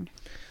 your turn.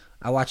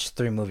 I watched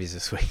 3 movies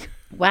this week.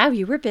 Wow,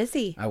 you were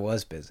busy. I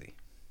was busy.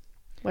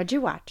 What'd you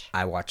watch?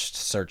 I watched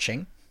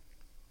Searching,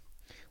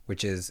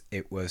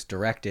 it was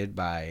directed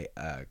by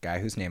a guy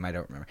whose name I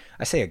don't remember.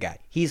 I say a guy.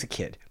 He's a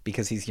kid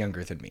because he's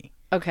younger than me.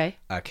 Okay.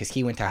 Because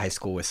he went to high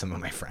school with some of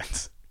my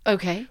friends.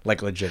 Okay.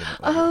 Like legitimately.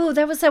 Oh,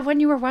 that was that one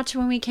you were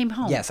watching when we came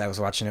home. Yes, I was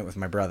watching it with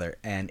my brother,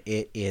 and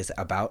it is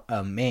about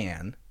a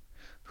man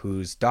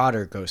whose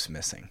daughter goes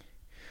missing.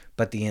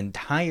 But the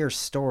entire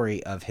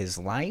story of his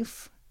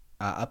life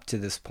up to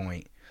this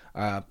point,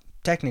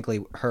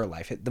 technically her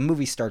life, the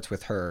movie starts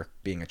with her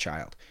being a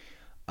child.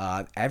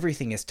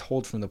 Everything is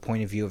told from the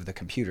point of view of the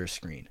computer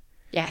screen.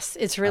 Yes,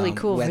 it's really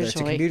cool whether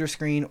visually. It's a computer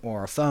screen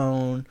or a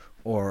phone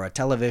or a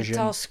television. It's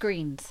all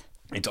screens.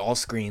 It's all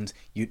screens.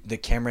 The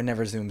camera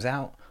never zooms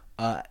out.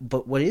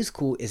 But what is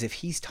cool is if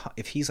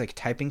he's like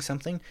typing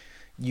something,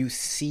 you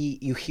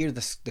hear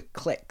the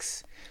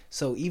clicks.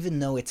 So even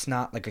though it's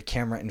not like a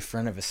camera in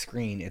front of a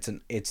screen, it's a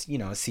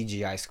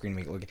CGI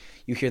screen.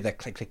 You hear that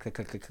click, click, click,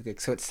 click, click,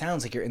 click. So it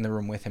sounds like you're in the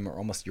room with him, or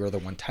almost you're the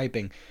one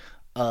typing.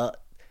 It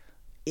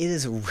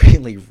is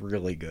really,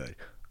 really good.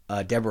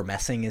 Deborah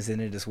Messing is in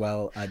it as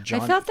well. I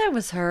thought that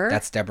was her.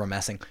 That's Deborah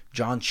Messing.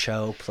 John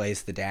Cho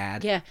plays the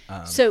dad. Yeah.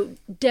 So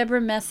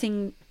Deborah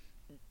Messing,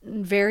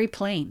 very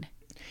plain.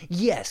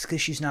 Yes,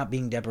 because she's not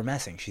being Deborah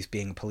Messing. She's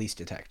being a police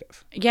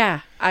detective. Yeah.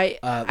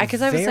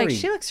 Because I was like,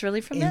 she looks really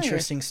familiar.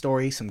 Interesting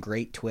story. Some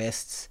great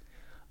twists.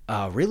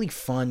 Really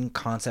fun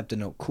concept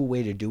and a cool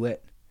way to do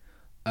it.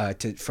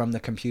 From the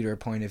computer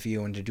point of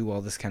view and to do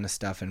all this kind of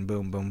stuff and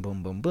boom, boom,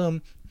 boom, boom,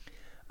 boom.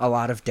 A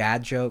lot of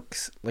dad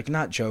jokes. Like,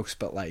 not jokes,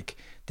 but like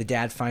the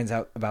dad finds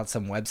out about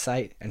some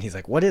website and he's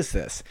like, what is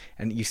this?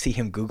 And you see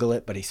him Google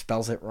it, but he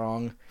spells it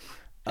wrong.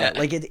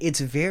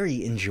 It's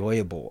very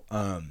enjoyable.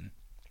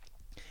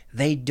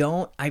 They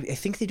don't, I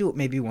think they do it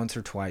maybe once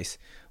or twice,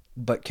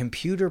 but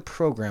computer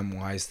program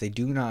wise, they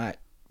do not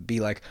be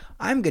like,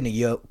 I'm going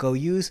to go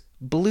use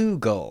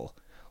Bluegull.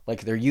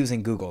 Like they're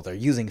using Google, they're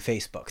using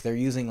Facebook, they're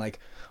using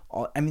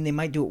they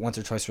might do it once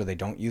or twice where they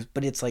don't use,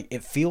 but it's like,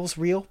 it feels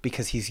real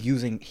because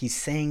he's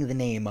saying the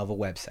name of a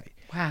website.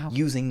 Wow.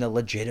 Using the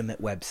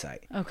legitimate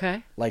website.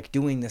 Okay. Like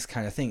doing this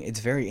kind of thing. It's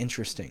very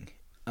interesting.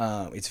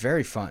 It's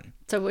very fun.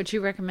 So would you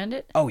recommend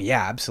it? Oh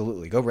yeah,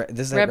 absolutely.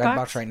 This is at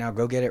Redbox right now.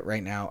 Go get it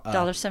right now.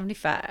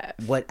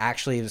 $1.75. What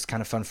actually is kind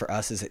of fun for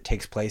us is it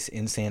takes place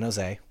in San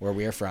Jose, where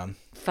we are from.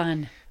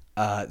 Fun.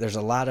 There's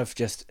a lot of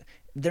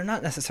they're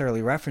not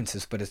necessarily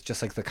references, but it's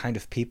just like the kind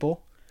of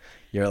people.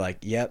 You're like,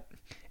 yep.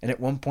 And at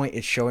one point,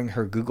 it's showing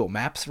her Google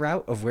Maps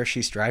route of where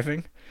she's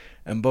driving,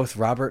 and both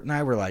Robert and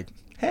I were like,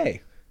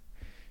 hey.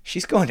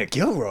 She's going to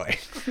Gilroy.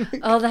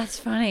 Oh, that's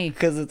funny.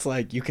 Because it's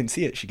like, you can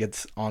see it. She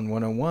gets on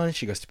 101.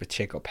 She goes to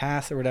Pacheco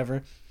Pass or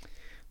whatever.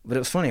 But it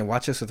was funny. I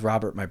watched this with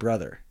Robert, my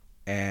brother.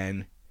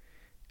 And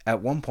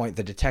at one point,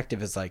 the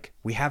detective is like,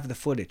 we have the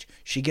footage.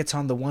 She gets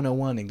on the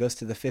 101 and goes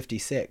to the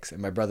 56. And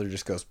my brother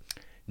just goes,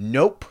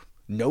 nope.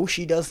 No,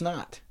 she does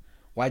not.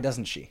 Why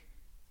doesn't she?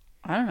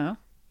 I don't know.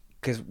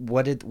 Because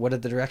what did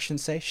the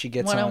directions say? She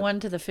gets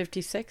 101 to the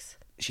 56?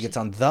 She gets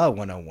on the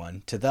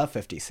 101 to the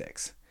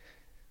 56.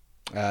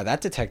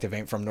 That detective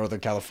ain't from Northern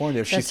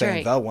California if she's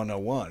saying the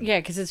 101. Yeah,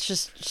 because it's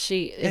just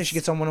she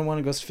gets on 101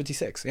 and goes to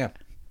 56. Yeah.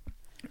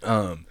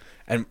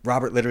 And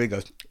Robert literally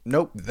goes,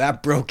 nope,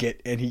 that broke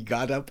it. And he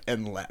got up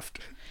and left.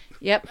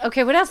 Yep.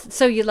 Okay, what else?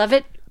 So you love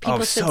it? People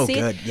should so see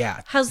good. it?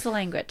 Yeah. How's the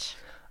language?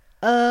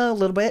 A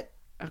little bit.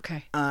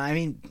 Okay.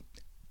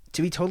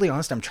 To be totally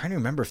honest, I'm trying to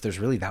remember if there's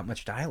really that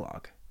much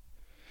dialogue.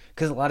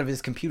 Because a lot of it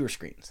is computer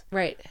screens.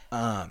 Right.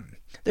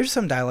 There's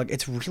some dialogue.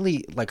 It's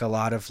really like a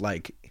lot of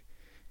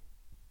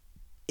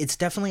it's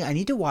definitely, I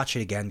need to watch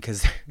it again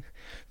because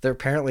There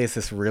apparently is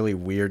this really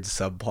weird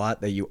subplot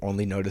that you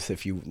only notice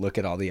if you look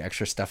at all the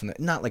extra stuff, and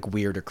not like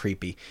weird or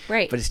creepy,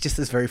 Right. but it's just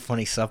this very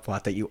funny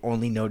subplot that you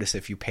only notice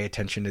if you pay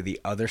attention to the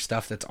other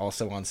stuff that's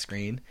also on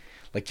screen,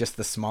 like just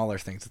the smaller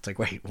things. It's like,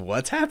 wait,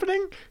 what's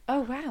happening?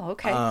 Oh, wow.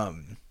 Okay.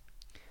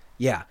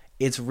 Yeah,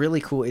 it's really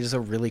cool. It is a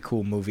really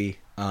cool movie.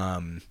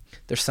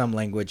 There's some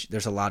language.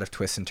 There's a lot of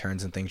twists and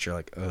turns and things. You're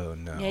like, oh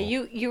no. Yeah,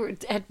 you were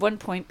at one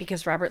point,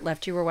 because Robert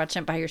left, you were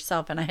watching it by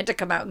yourself, and I had to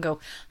come out and go,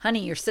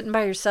 honey, you're sitting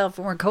by yourself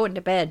and we're going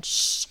to bed.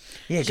 Shh.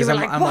 Yeah, You because were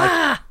I'm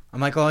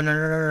like, oh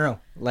no.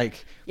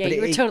 Like, yeah, but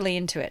you were totally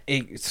into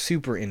it.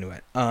 super into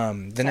it.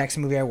 The next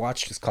movie I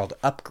watched is called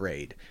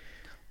Upgrade.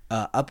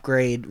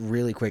 Upgrade,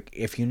 really quick,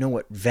 if you know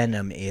what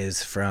Venom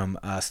is from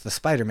the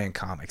Spider-Man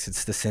comics,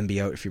 it's the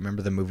symbiote, if you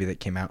remember the movie that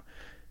came out.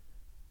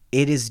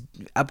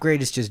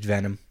 Upgrade is just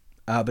Venom,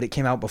 but it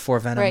came out before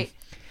Venom. Right.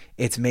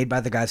 It's made by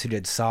the guys who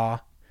did Saw.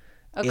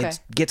 Okay. It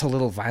gets a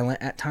little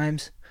violent at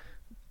times.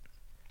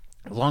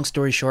 Long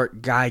story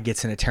short, guy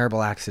gets in a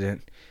terrible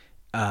accident,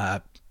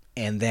 and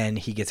then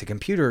he gets a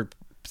computer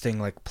thing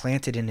like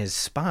planted in his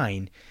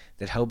spine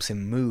that helps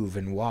him move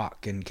and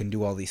walk and can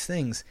do all these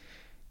things.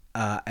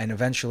 And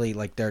eventually,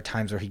 like, there are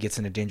times where he gets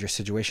in a dangerous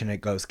situation and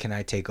it goes, can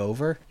I take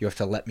over? You have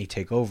to let me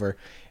take over.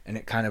 And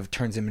it kind of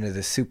turns him into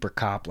this super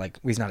cop. Like,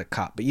 well, he's not a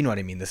cop, but you know what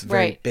I mean. This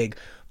very big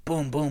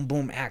boom, boom,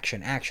 boom,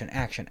 action.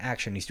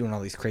 He's doing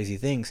all these crazy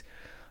things.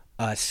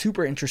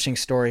 Super interesting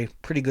story.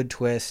 Pretty good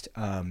twist.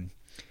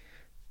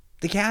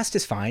 The cast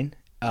is fine.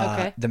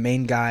 Okay. The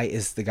main guy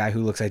is the guy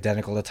who looks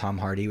identical to Tom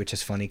Hardy, which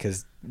is funny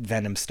because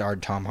Venom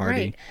starred Tom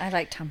Hardy. Right. I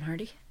like Tom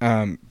Hardy.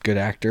 Good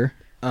actor.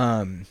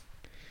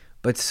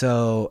 But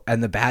so,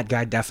 and the bad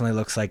guy definitely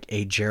looks like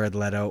a Jared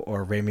Leto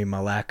or Rami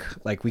Malek.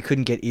 Like, we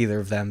couldn't get either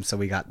of them, so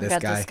we got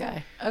this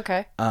guy.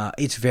 Okay.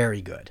 It's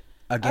very good.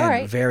 Again, All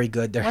right. very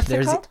good. What's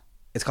it called?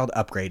 It's called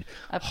Upgrade.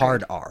 Upgrade.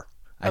 Hard R.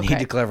 I need Okay.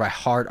 to clarify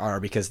hard R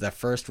because the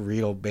first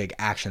real big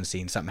action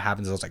scene, something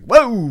happens, I was like,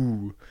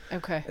 whoa!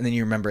 Okay. And then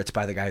you remember it's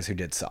by the guys who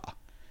did Saw.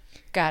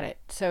 Got it.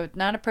 So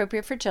not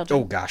appropriate for children.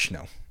 Oh, gosh,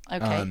 no.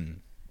 Okay.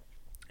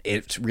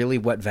 It's really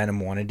what Venom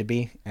wanted to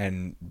be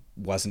and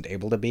wasn't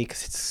able to be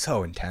because it's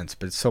so intense,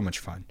 but it's so much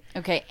fun.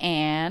 Okay.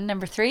 And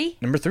number 3?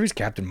 Number 3 is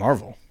Captain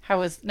Marvel. How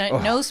was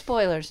no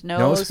spoilers?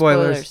 No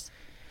spoilers.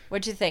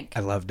 What'd you think?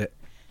 I loved it.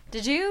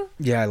 Did you?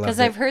 Yeah, I loved it. Because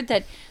I've heard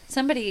that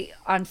somebody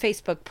on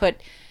Facebook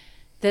put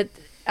that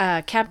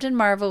Captain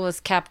Marvel was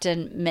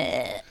Captain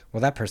Meh.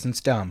 Well, that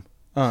person's dumb.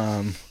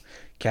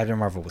 Captain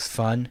Marvel was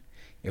fun.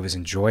 It was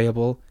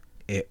enjoyable.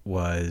 It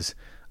was...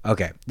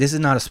 Okay, this is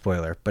not a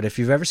spoiler, but if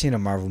you've ever seen a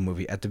Marvel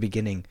movie, at the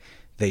beginning,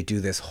 they do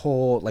this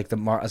whole... Like,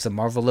 as the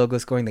Marvel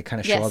logo's going, they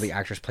kind of show all the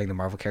actors playing the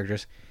Marvel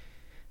characters.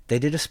 They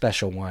did a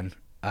special one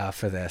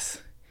for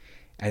this.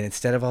 And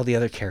instead of all the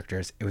other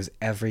characters, it was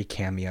every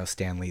cameo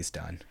Stan Lee's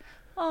done.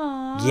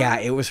 Aww. Yeah,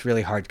 it was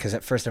really hard, because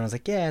at first everyone's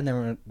like, yeah, and then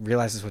everyone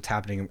realizes what's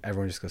happening, and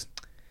everyone just goes,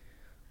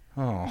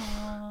 oh.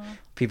 Aww.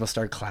 People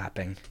start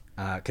clapping.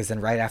 Because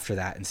then right after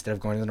that, instead of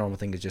going to the normal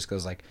thing, it just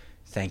goes like,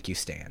 thank you,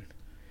 Stan.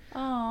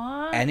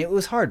 Aww. And it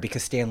was hard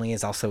because Stan Lee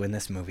is also in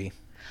this movie.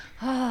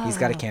 He's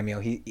got a cameo.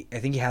 I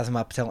think he has him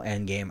up till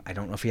Endgame. I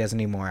don't know if he has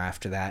any more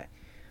after that.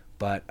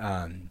 But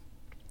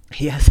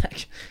he has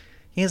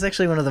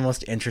actually one of the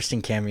most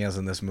interesting cameos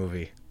in this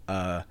movie.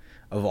 Of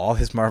all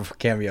his Marvel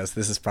cameos,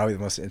 this is probably the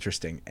most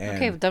interesting. And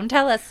Okay, don't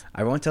tell us.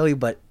 I won't tell you,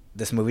 but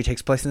this movie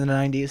takes place in the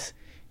 90s.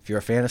 If you're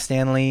a fan of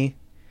Stan Lee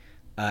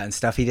and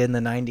stuff he did in the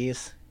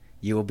 90s,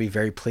 you will be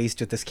very pleased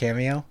with this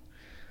cameo.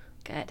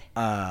 Good.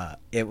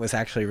 It was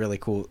actually really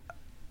cool.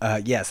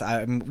 Yes,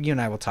 you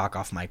and I will talk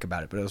off mic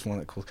about it, but it was one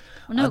of the cool.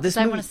 Well, no, this because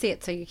I movie- want to see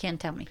it, so you can't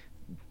tell me.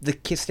 The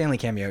Stanley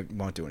cameo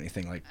won't do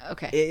anything. Like,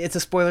 Okay. it's a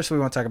spoiler, so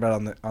we won't talk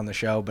about it on the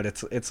show. But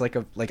it's like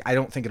I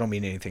don't think it'll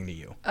mean anything to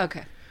you.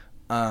 Okay.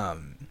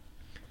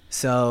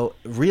 So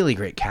really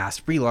great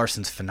cast. Brie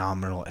Larson's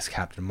phenomenal as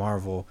Captain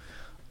Marvel.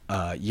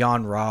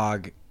 Jan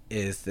Rog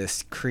is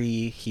this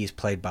Kree. He's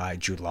played by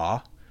Jude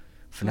Law.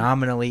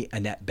 Phenomenally.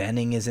 Annette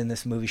Bening is in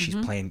this movie.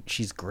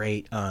 She's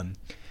great.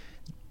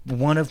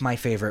 One of my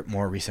favorite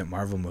more recent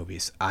Marvel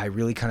movies. I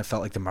really kind of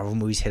felt like the Marvel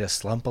movies hit a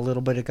slump a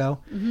little bit ago,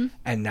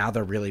 and now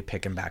they're really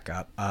picking back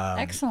up.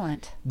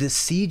 Excellent. The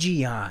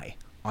CGI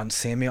on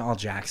Samuel L.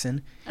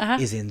 Jackson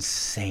is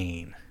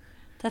insane.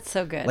 That's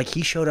so good. Like,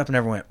 he showed up and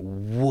everyone went,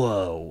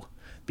 whoa.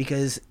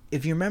 Because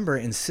if you remember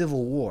in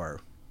Civil War,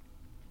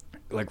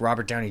 like,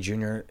 Robert Downey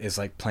Jr. is,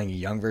 like, playing a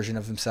young version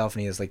of himself, and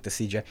he has, like, the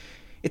CGI.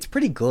 It's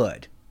pretty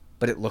good,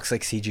 but it looks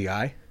like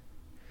CGI.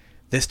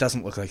 This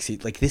doesn't look like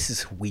CGI. Like, this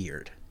is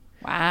weird.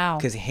 Wow.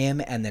 Because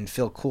him and then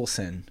Phil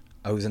Coulson,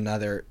 he was in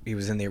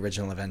the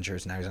original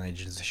Avengers, now he's on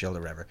Agents of S.H.I.E.L.D.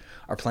 or whatever,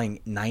 are playing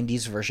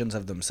 90s versions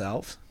of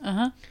themselves.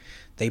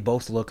 They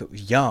both look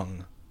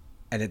young,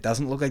 and it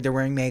doesn't look like they're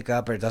wearing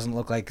makeup, or it doesn't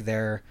look like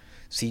they're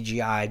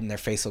CGI'd and their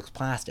face looks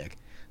plastic.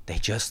 They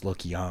just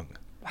look young.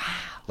 Wow.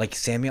 Like,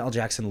 Samuel L.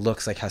 Jackson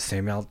looks like how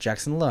Samuel L.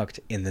 Jackson looked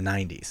in the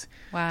 90s.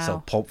 Wow.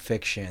 So Pulp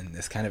Fiction,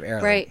 this kind of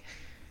era. Right. Like,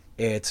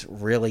 it's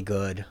really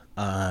good.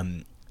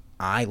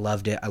 I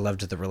loved it. I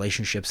loved the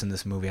relationships in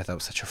this movie. I thought it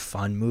was such a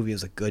fun movie. It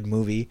was a good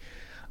movie.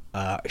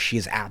 She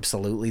is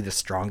absolutely the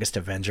strongest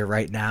Avenger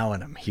right now,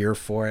 and I'm here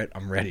for it.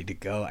 I'm ready to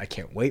go. I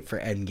can't wait for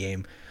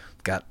Endgame.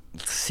 Got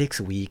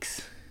 6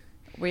 weeks.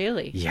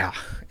 Really? Yeah,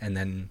 and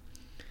then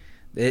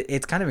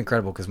it's kind of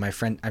incredible because my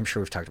friend, I'm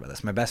sure we've talked about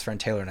this, my best friend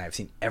Taylor and I have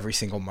seen every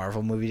single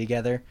Marvel movie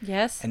together.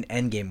 Yes. And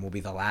Endgame will be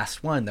the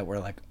last one that we're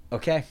like,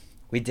 okay,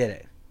 we did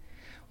it.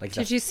 Like,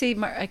 did you see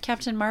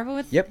Captain Marvel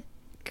with? Yep.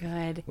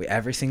 Good.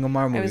 Every single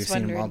Marvel movie, we've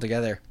seen them wondering. all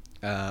together.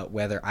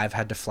 Whether I've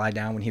had to fly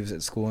down when he was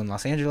at school in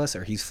Los Angeles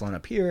or he's flown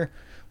up here,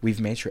 we've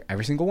made sure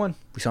every single one,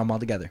 we saw them all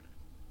together.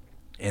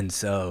 And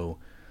so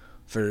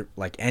for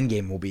like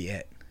Endgame will be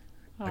it.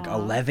 Like Aw.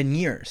 11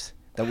 years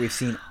that we've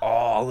seen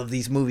all of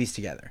these movies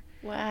together.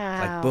 Wow.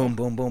 Like boom,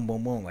 boom, boom,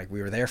 boom, boom. Like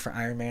we were there for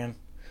Iron Man.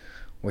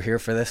 We're here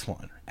for this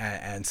one.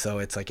 And so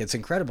it's like, it's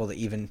incredible that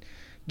even,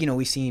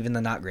 we've seen even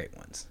the not great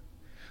ones.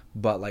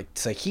 But like,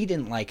 it's like he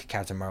didn't like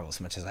Captain Marvel as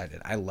much as I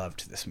did. I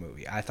loved this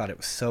movie. I thought it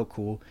was so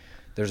cool.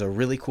 There's a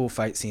really cool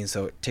fight scene.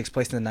 So it takes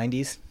place in the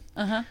 90s.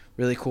 Uh-huh.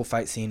 Really cool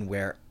fight scene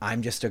where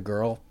I'm Just a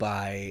Girl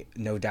by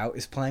No Doubt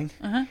is playing.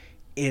 Uh-huh.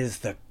 Is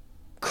the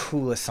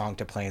coolest song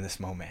to play in this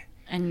moment.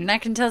 And you're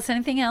not going to tell us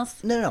anything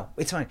else? No,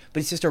 it's fine.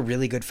 But it's just a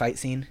really good fight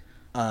scene.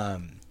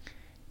 And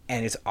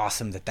it's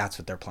awesome that that's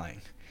what they're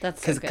playing.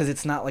 That's so good. Because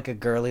it's not like a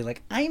girly,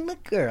 like, I'm a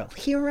girl,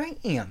 here I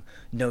am.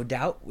 No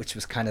Doubt, which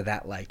was kind of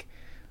that, like,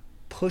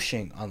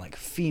 pushing on, like,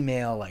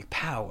 female, like,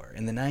 power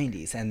in the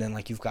 90s. And then,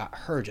 like, you've got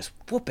her just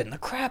whooping the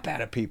crap out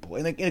of people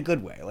in a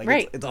good way. Like,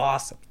 right. It's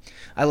awesome.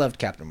 I loved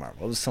Captain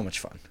Marvel. It was so much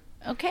fun.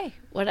 Okay.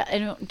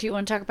 Do you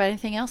want to talk about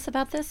anything else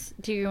about this?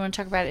 Do you want to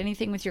talk about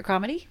anything with your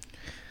comedy?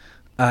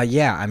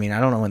 Yeah, I mean, I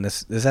don't know when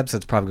this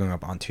episode's probably going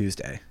up on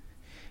Tuesday.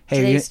 Hey,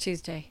 Today's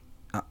Tuesday.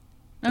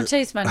 No,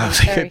 today's Monday. I was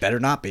like, Sorry. it better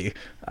not be.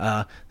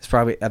 It's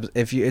probably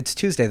it's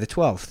Tuesday the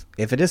 12th.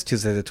 If it is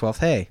Tuesday the 12th,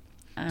 hey,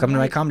 come to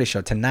my comedy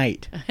show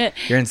tonight.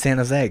 You're in San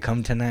Jose.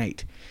 Come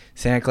tonight.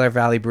 Santa Clara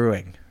Valley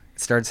Brewing. It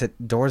starts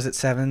at doors at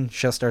 7.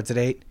 Show starts at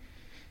 8.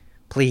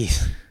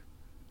 Please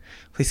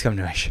come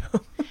to my show.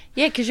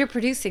 Yeah, because you're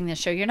producing this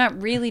show. You're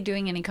not really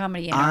doing any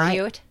comedy yet, are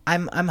you?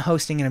 I'm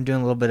hosting and I'm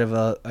doing a little bit of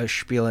a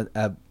spiel,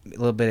 a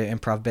little bit of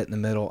improv bit in the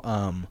middle.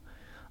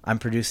 I'm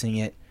producing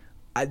it.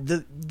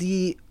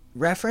 The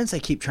reference I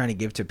keep trying to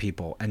give to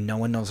people, and no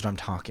one knows what I'm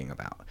talking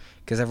about,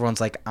 because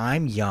everyone's like,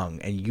 I'm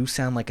young and you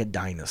sound like a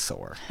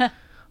dinosaur.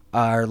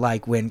 Are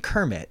like when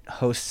Kermit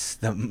hosts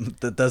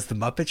does the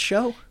Muppet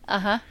Show.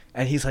 Uh-huh.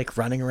 And he's like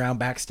running around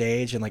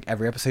backstage, and like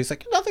every episode he's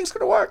like, nothing's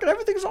gonna work and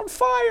everything's on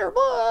fire.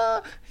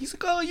 He's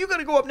like, oh, you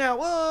gotta go up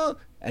now.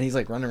 And he's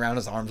like running around,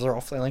 his arms are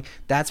all flailing.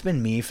 That's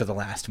been me for the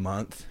last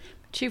month.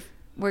 But you've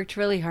worked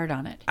really hard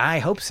on it. I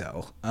hope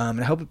so. And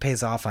I hope it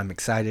pays off. I'm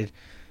excited.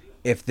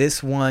 If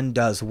this one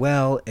does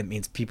well, it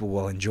means people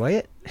will enjoy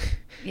it.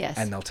 Yes.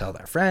 And they'll tell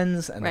their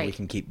friends, and then we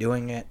can keep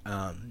doing it.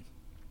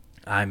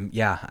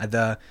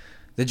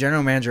 The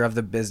general manager of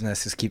the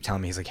business just keep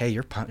telling me, he's like, hey,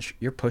 you're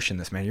pushing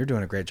this, man. You're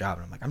doing a great job.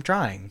 And I'm like, I'm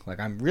trying. Like,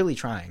 I'm really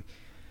trying.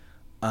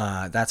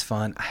 That's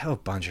fun. I have a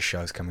bunch of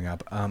shows coming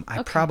up.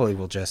 I probably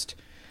will just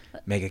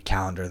make a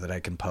calendar that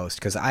I can post,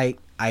 because I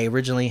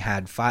originally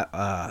had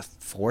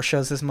 4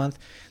 shows this month.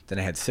 Then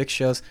I had 6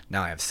 shows.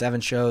 Now I have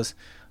 7 shows.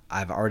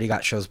 I've already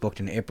got shows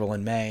booked in April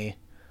and May.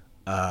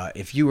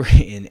 If you were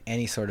in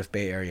any sort of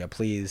Bay Area,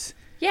 please...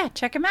 Yeah,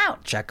 check them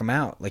out. Check them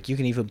out. Like, you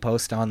can even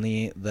post on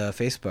the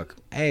Facebook,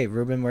 hey,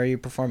 Ruben, where are you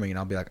performing? And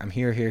I'll be like, I'm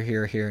here,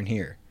 and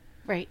here.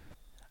 Right.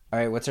 All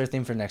right, what's our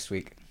theme for next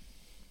week?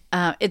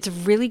 It's a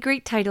really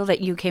great title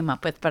that you came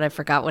up with, but I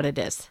forgot what it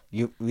is.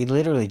 We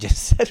literally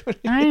just said what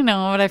it is. I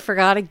know, but I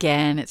forgot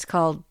again. It's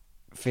called...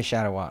 Fish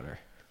Out of Water.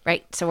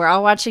 Right, so we're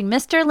all watching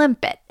Mr.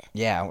 Limpet.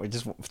 Yeah, we're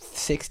just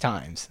 6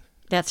 times.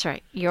 That's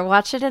right. You'll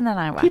watch it and then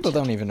I watch People it.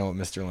 don't even know what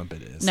Mr.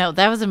 Limpet is. No,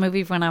 that was a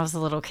movie when I was a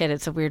little kid.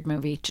 It's a weird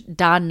movie.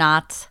 Don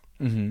Knotts.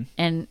 Mm-hmm.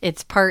 And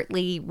it's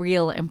partly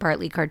real and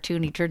partly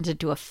cartoon. He turns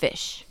into a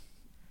fish.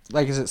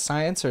 Like, is it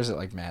science or is it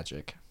like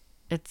magic?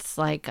 It's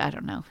like, I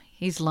don't know.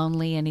 He's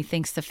lonely and he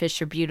thinks the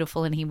fish are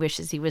beautiful and he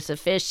wishes he was a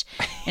fish.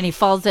 And he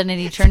falls in and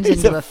he turns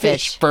into a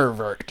fish.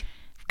 Pervert.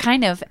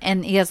 Kind of.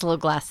 And he has little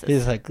glasses.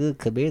 He's like, oh,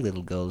 come here,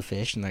 little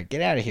goldfish. And like,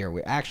 get out of here.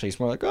 It's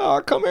more like, oh,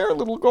 come here,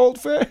 little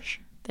goldfish.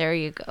 There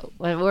you go.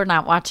 Well, we're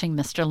not watching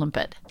Mr.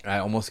 Limpet. I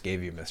almost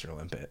gave you Mr.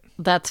 Limpet.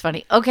 That's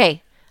funny.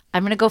 Okay.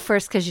 I'm going to go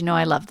first because you know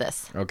I love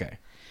this. Okay.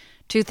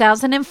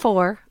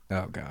 2004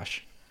 Oh,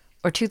 gosh.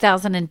 or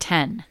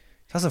 2010?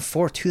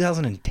 2004,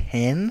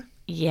 2010?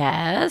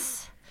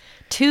 Yes.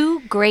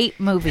 2 great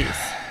movies.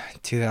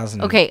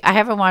 2000. Okay, I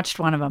haven't watched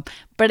one of them,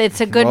 but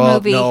it's a good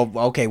movie. No,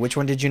 okay, which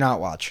one did you not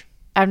watch?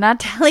 I'm not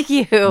telling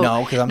you.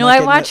 No, because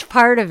I watched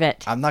part of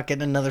it. I'm not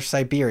getting another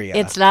Siberia.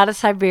 It's not a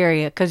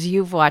Siberia because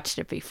you've watched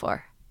it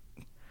before.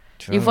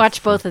 You've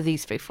watched both of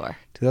these before.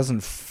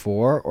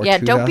 2004 or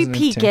 2010? Don't be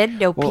 2010? peeking.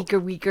 No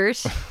peeker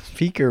weekers.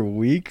 Peeker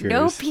weekers.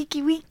 No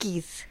peeky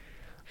weekies.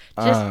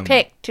 Just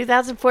pick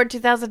 2004,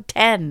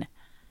 2010.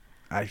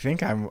 I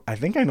think I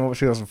know what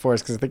 2004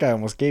 is because I think I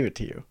almost gave it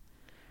to you.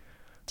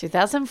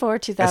 2004,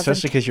 2010.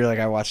 Especially because you're like,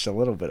 I watched a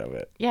little bit of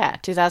it. Yeah,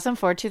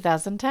 2004,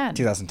 2010.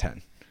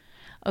 2010.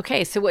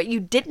 Okay, so what you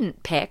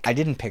didn't pick, I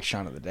didn't pick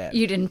Shaun of the Dead.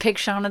 you didn't pick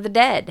Shaun of the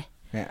Dead.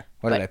 Yeah.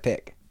 What did I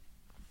pick?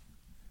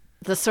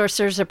 The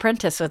Sorcerer's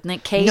Apprentice with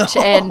Nick Cage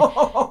and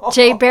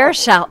Jay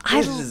Baruchel.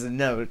 This is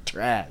no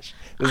trash.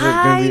 This is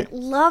I gonna be...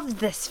 love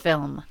this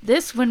film.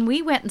 When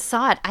we went and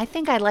saw it, I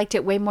think I liked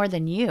it way more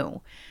than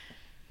you.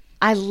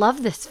 I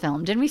love this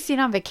film. Didn't we see it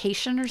on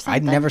vacation or I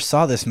something? never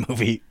saw this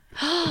movie.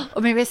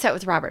 Or maybe I saw it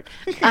with Robert.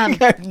 I've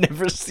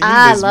never seen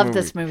I this love movie.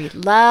 this movie.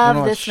 Love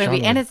watch this movie.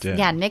 Shaun And of it's, the Dead.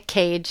 yeah, Nick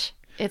Cage.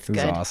 It's Who's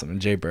good. awesome.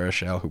 And Jay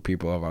Baruchel, who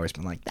people have always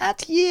been like,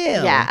 that's you.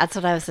 Yeah, that's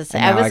what I was going to say.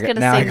 And I now was going to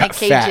now say I got Nick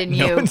Cage fat. and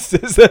No you. one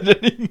says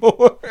that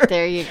anymore.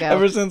 There you go.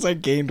 Ever since I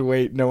gained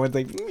weight, no one's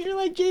like, you're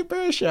like Jay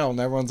Baruchel. And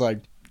everyone's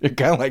like, you're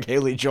kind of like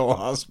Haley Joel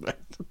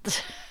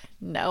Osment.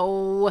 No.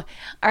 All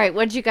right,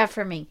 what did you got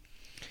for me?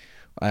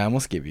 I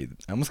almost gave you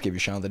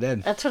Shaun of the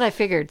Dead. That's what I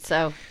figured.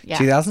 So, yeah.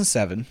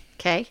 2007,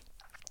 Okay.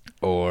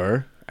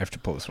 or I have to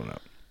pull this one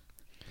up.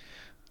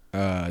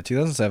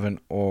 2007,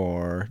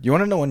 or you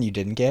want to know one you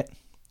didn't get?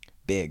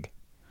 Big.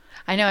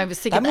 I know. I was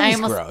That thinking. movie's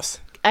gross.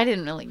 I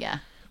didn't really. Yeah.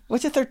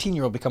 What's a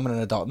 13-year-old becoming an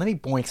adult, and then he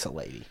boinks a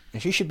lady,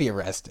 and she should be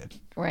arrested.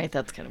 Right.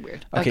 That's kind of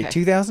weird. Okay,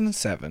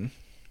 2007,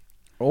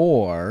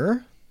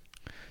 or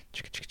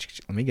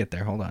let me get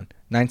there. Hold on.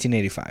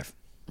 1985.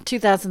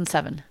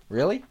 2007.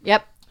 Really?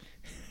 Yep.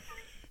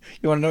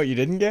 You want to know what you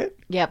didn't get?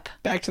 Yep.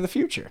 Back to the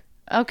Future.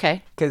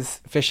 Okay.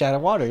 Because Fish Out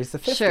of Water is the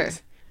 50s. Sure.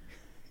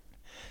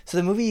 So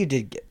the movie you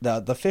did get,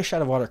 the Fish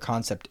Out of Water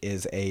concept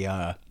is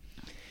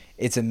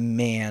it's a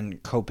man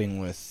coping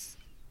with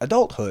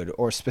adulthood,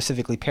 or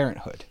specifically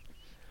parenthood.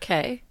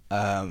 Okay.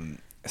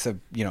 So,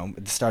 you know,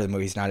 at the start of the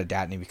movie, he's not a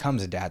dad, and he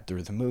becomes a dad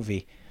through the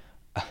movie.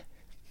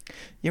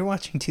 You're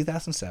watching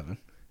 2007,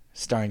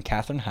 starring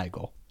Katherine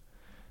Heigl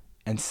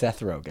and Seth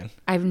Rogen.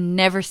 I've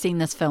never seen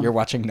this film. You're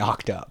watching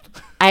Knocked Up.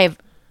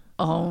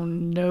 Oh,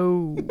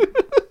 no.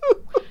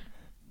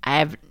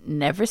 I've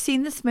never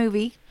seen this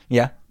movie.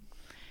 Yeah?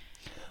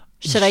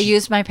 Should I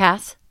use my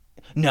pass?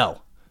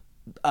 No.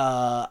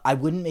 I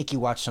wouldn't make you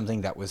watch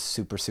something that was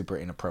super, super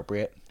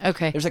inappropriate.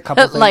 Okay. There's a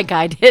couple things, like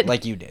I did.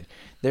 Like you did.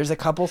 There's a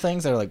couple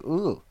things that are like,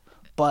 ooh.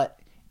 But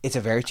it's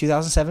a very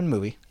 2007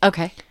 movie.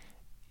 Okay.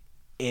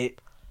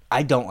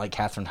 I don't like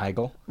Katherine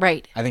Heigl.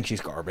 Right. I think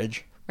she's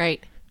garbage.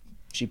 Right.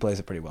 She plays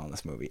it pretty well in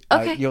this movie.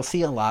 Okay. You'll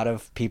see a lot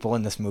of people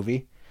in this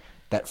movie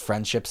that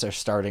friendships are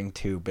starting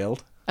to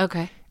build.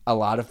 Okay. A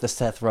lot of the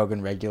Seth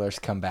Rogen regulars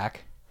come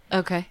back.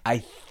 Okay. I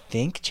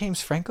think James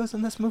Franco's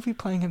in this movie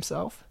playing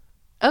himself.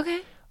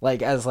 Okay.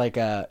 Like, as like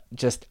and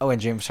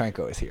James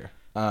Franco is here.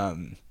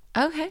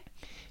 Okay.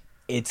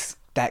 It's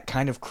that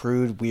kind of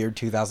crude, weird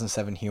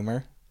 2007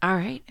 humor. All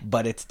right.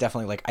 But it's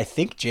definitely like, I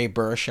think Jay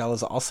Baruchel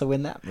is also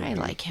in that movie. I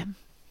like him.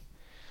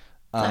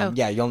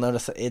 Yeah, you'll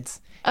notice it's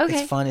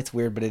Okay. it's fun, it's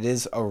weird, but it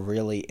is a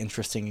really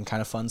interesting and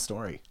kind of fun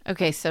story.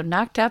 Okay, so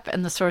Knocked Up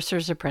and The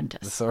Sorcerer's The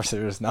Apprentice.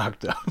 Sorcerer's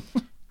knocked up.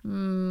 The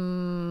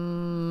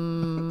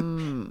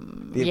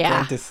Yeah.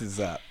 Apprentice is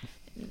up.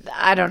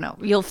 I don't know.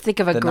 You'll think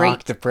of a The great.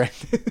 Knocked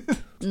Apprentice.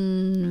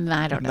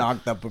 I don't know.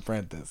 Knocked up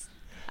Apprentice.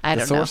 I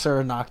The don't know.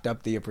 Sorcerer knocked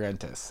up the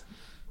Apprentice.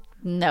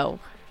 No.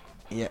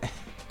 Yeah.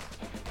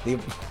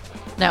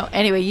 No.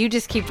 Anyway, you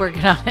just keep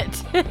working on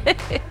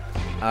it.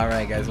 All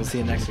right, guys. We'll see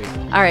you next week.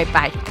 All right.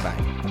 Bye.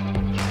 Bye.